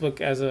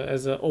Facebook as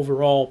a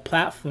overall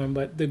platform,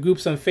 but the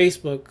groups on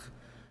Facebook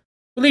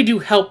really do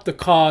help the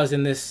cause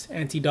in this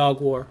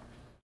anti-dog war.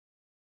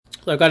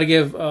 So I got to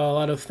give a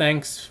lot of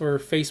thanks for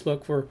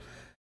Facebook for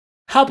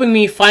helping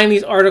me find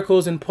these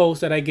articles and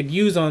posts that I could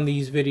use on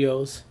these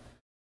videos.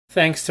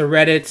 Thanks to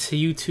Reddit,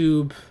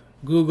 YouTube,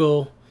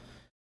 Google.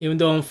 Even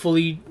though I'm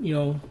fully,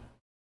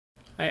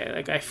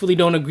 I fully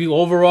don't agree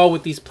overall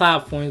with these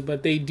platforms,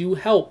 but they do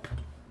help.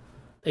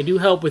 They do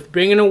help with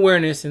bringing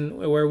awareness and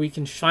where we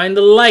can shine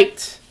the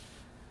light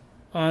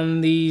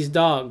on these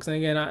dogs. And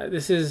again,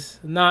 this is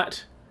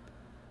not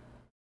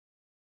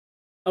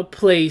a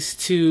place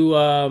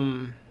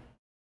to...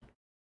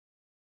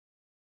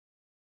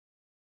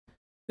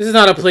 This is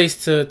not a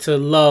place to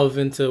love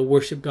and to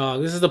worship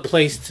dogs. This is a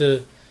place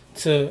to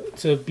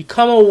to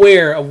become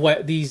aware of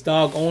what these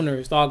dog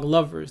owners, dog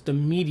lovers, the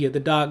media, the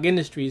dog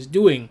industry is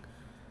doing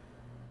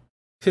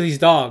to these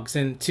dogs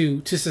and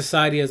to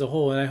society as a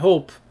whole. And I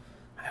hope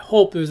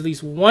there's at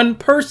least one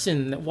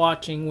person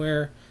watching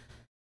where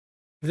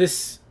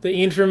the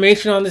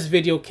information on this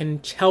video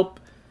can help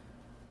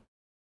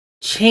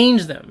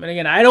change them. And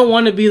again, I don't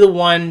want to be the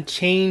one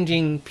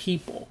changing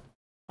people.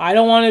 I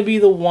don't want to be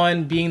the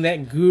one being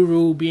that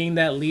guru, being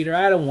that leader.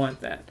 I don't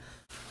want that.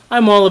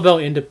 I'm all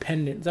about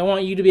independence. I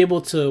want you to be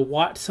able to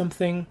watch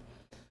something,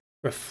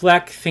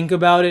 reflect, think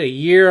about it, a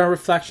year of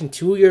reflection,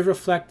 2 years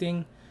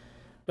reflecting.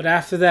 But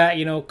after that,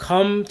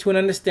 come to an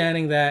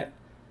understanding that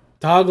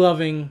dog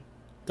loving,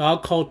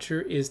 dog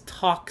culture is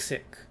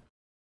toxic.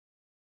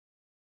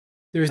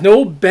 There's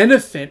no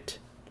benefit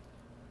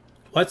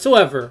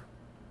whatsoever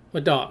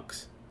with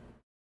dogs.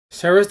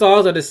 Service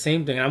dogs are the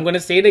same thing. I'm going to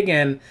say it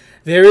again.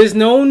 There is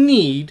no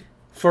need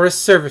for a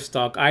service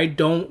dog. I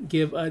don't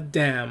give a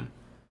damn.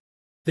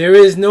 There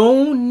is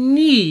no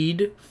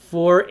need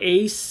for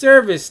a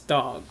service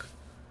dog.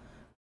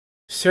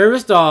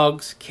 Service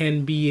dogs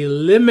can be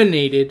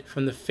eliminated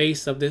from the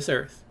face of this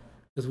earth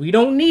because we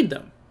don't need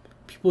them.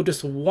 People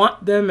just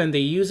want them and they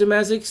use them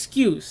as an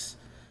excuse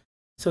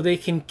so they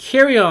can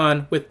carry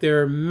on with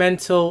their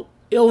mental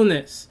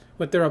illness,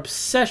 with their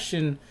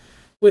obsession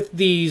with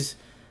these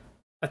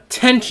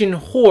attention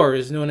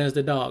whores known as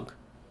the dog.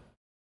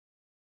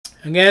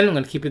 Again, I'm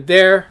going to keep it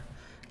there.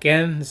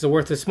 Again, this is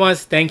Worth This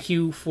Month. Thank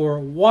you for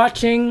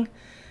watching.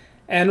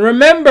 And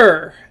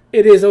remember,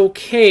 it is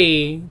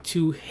okay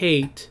to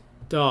hate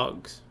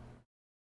dogs.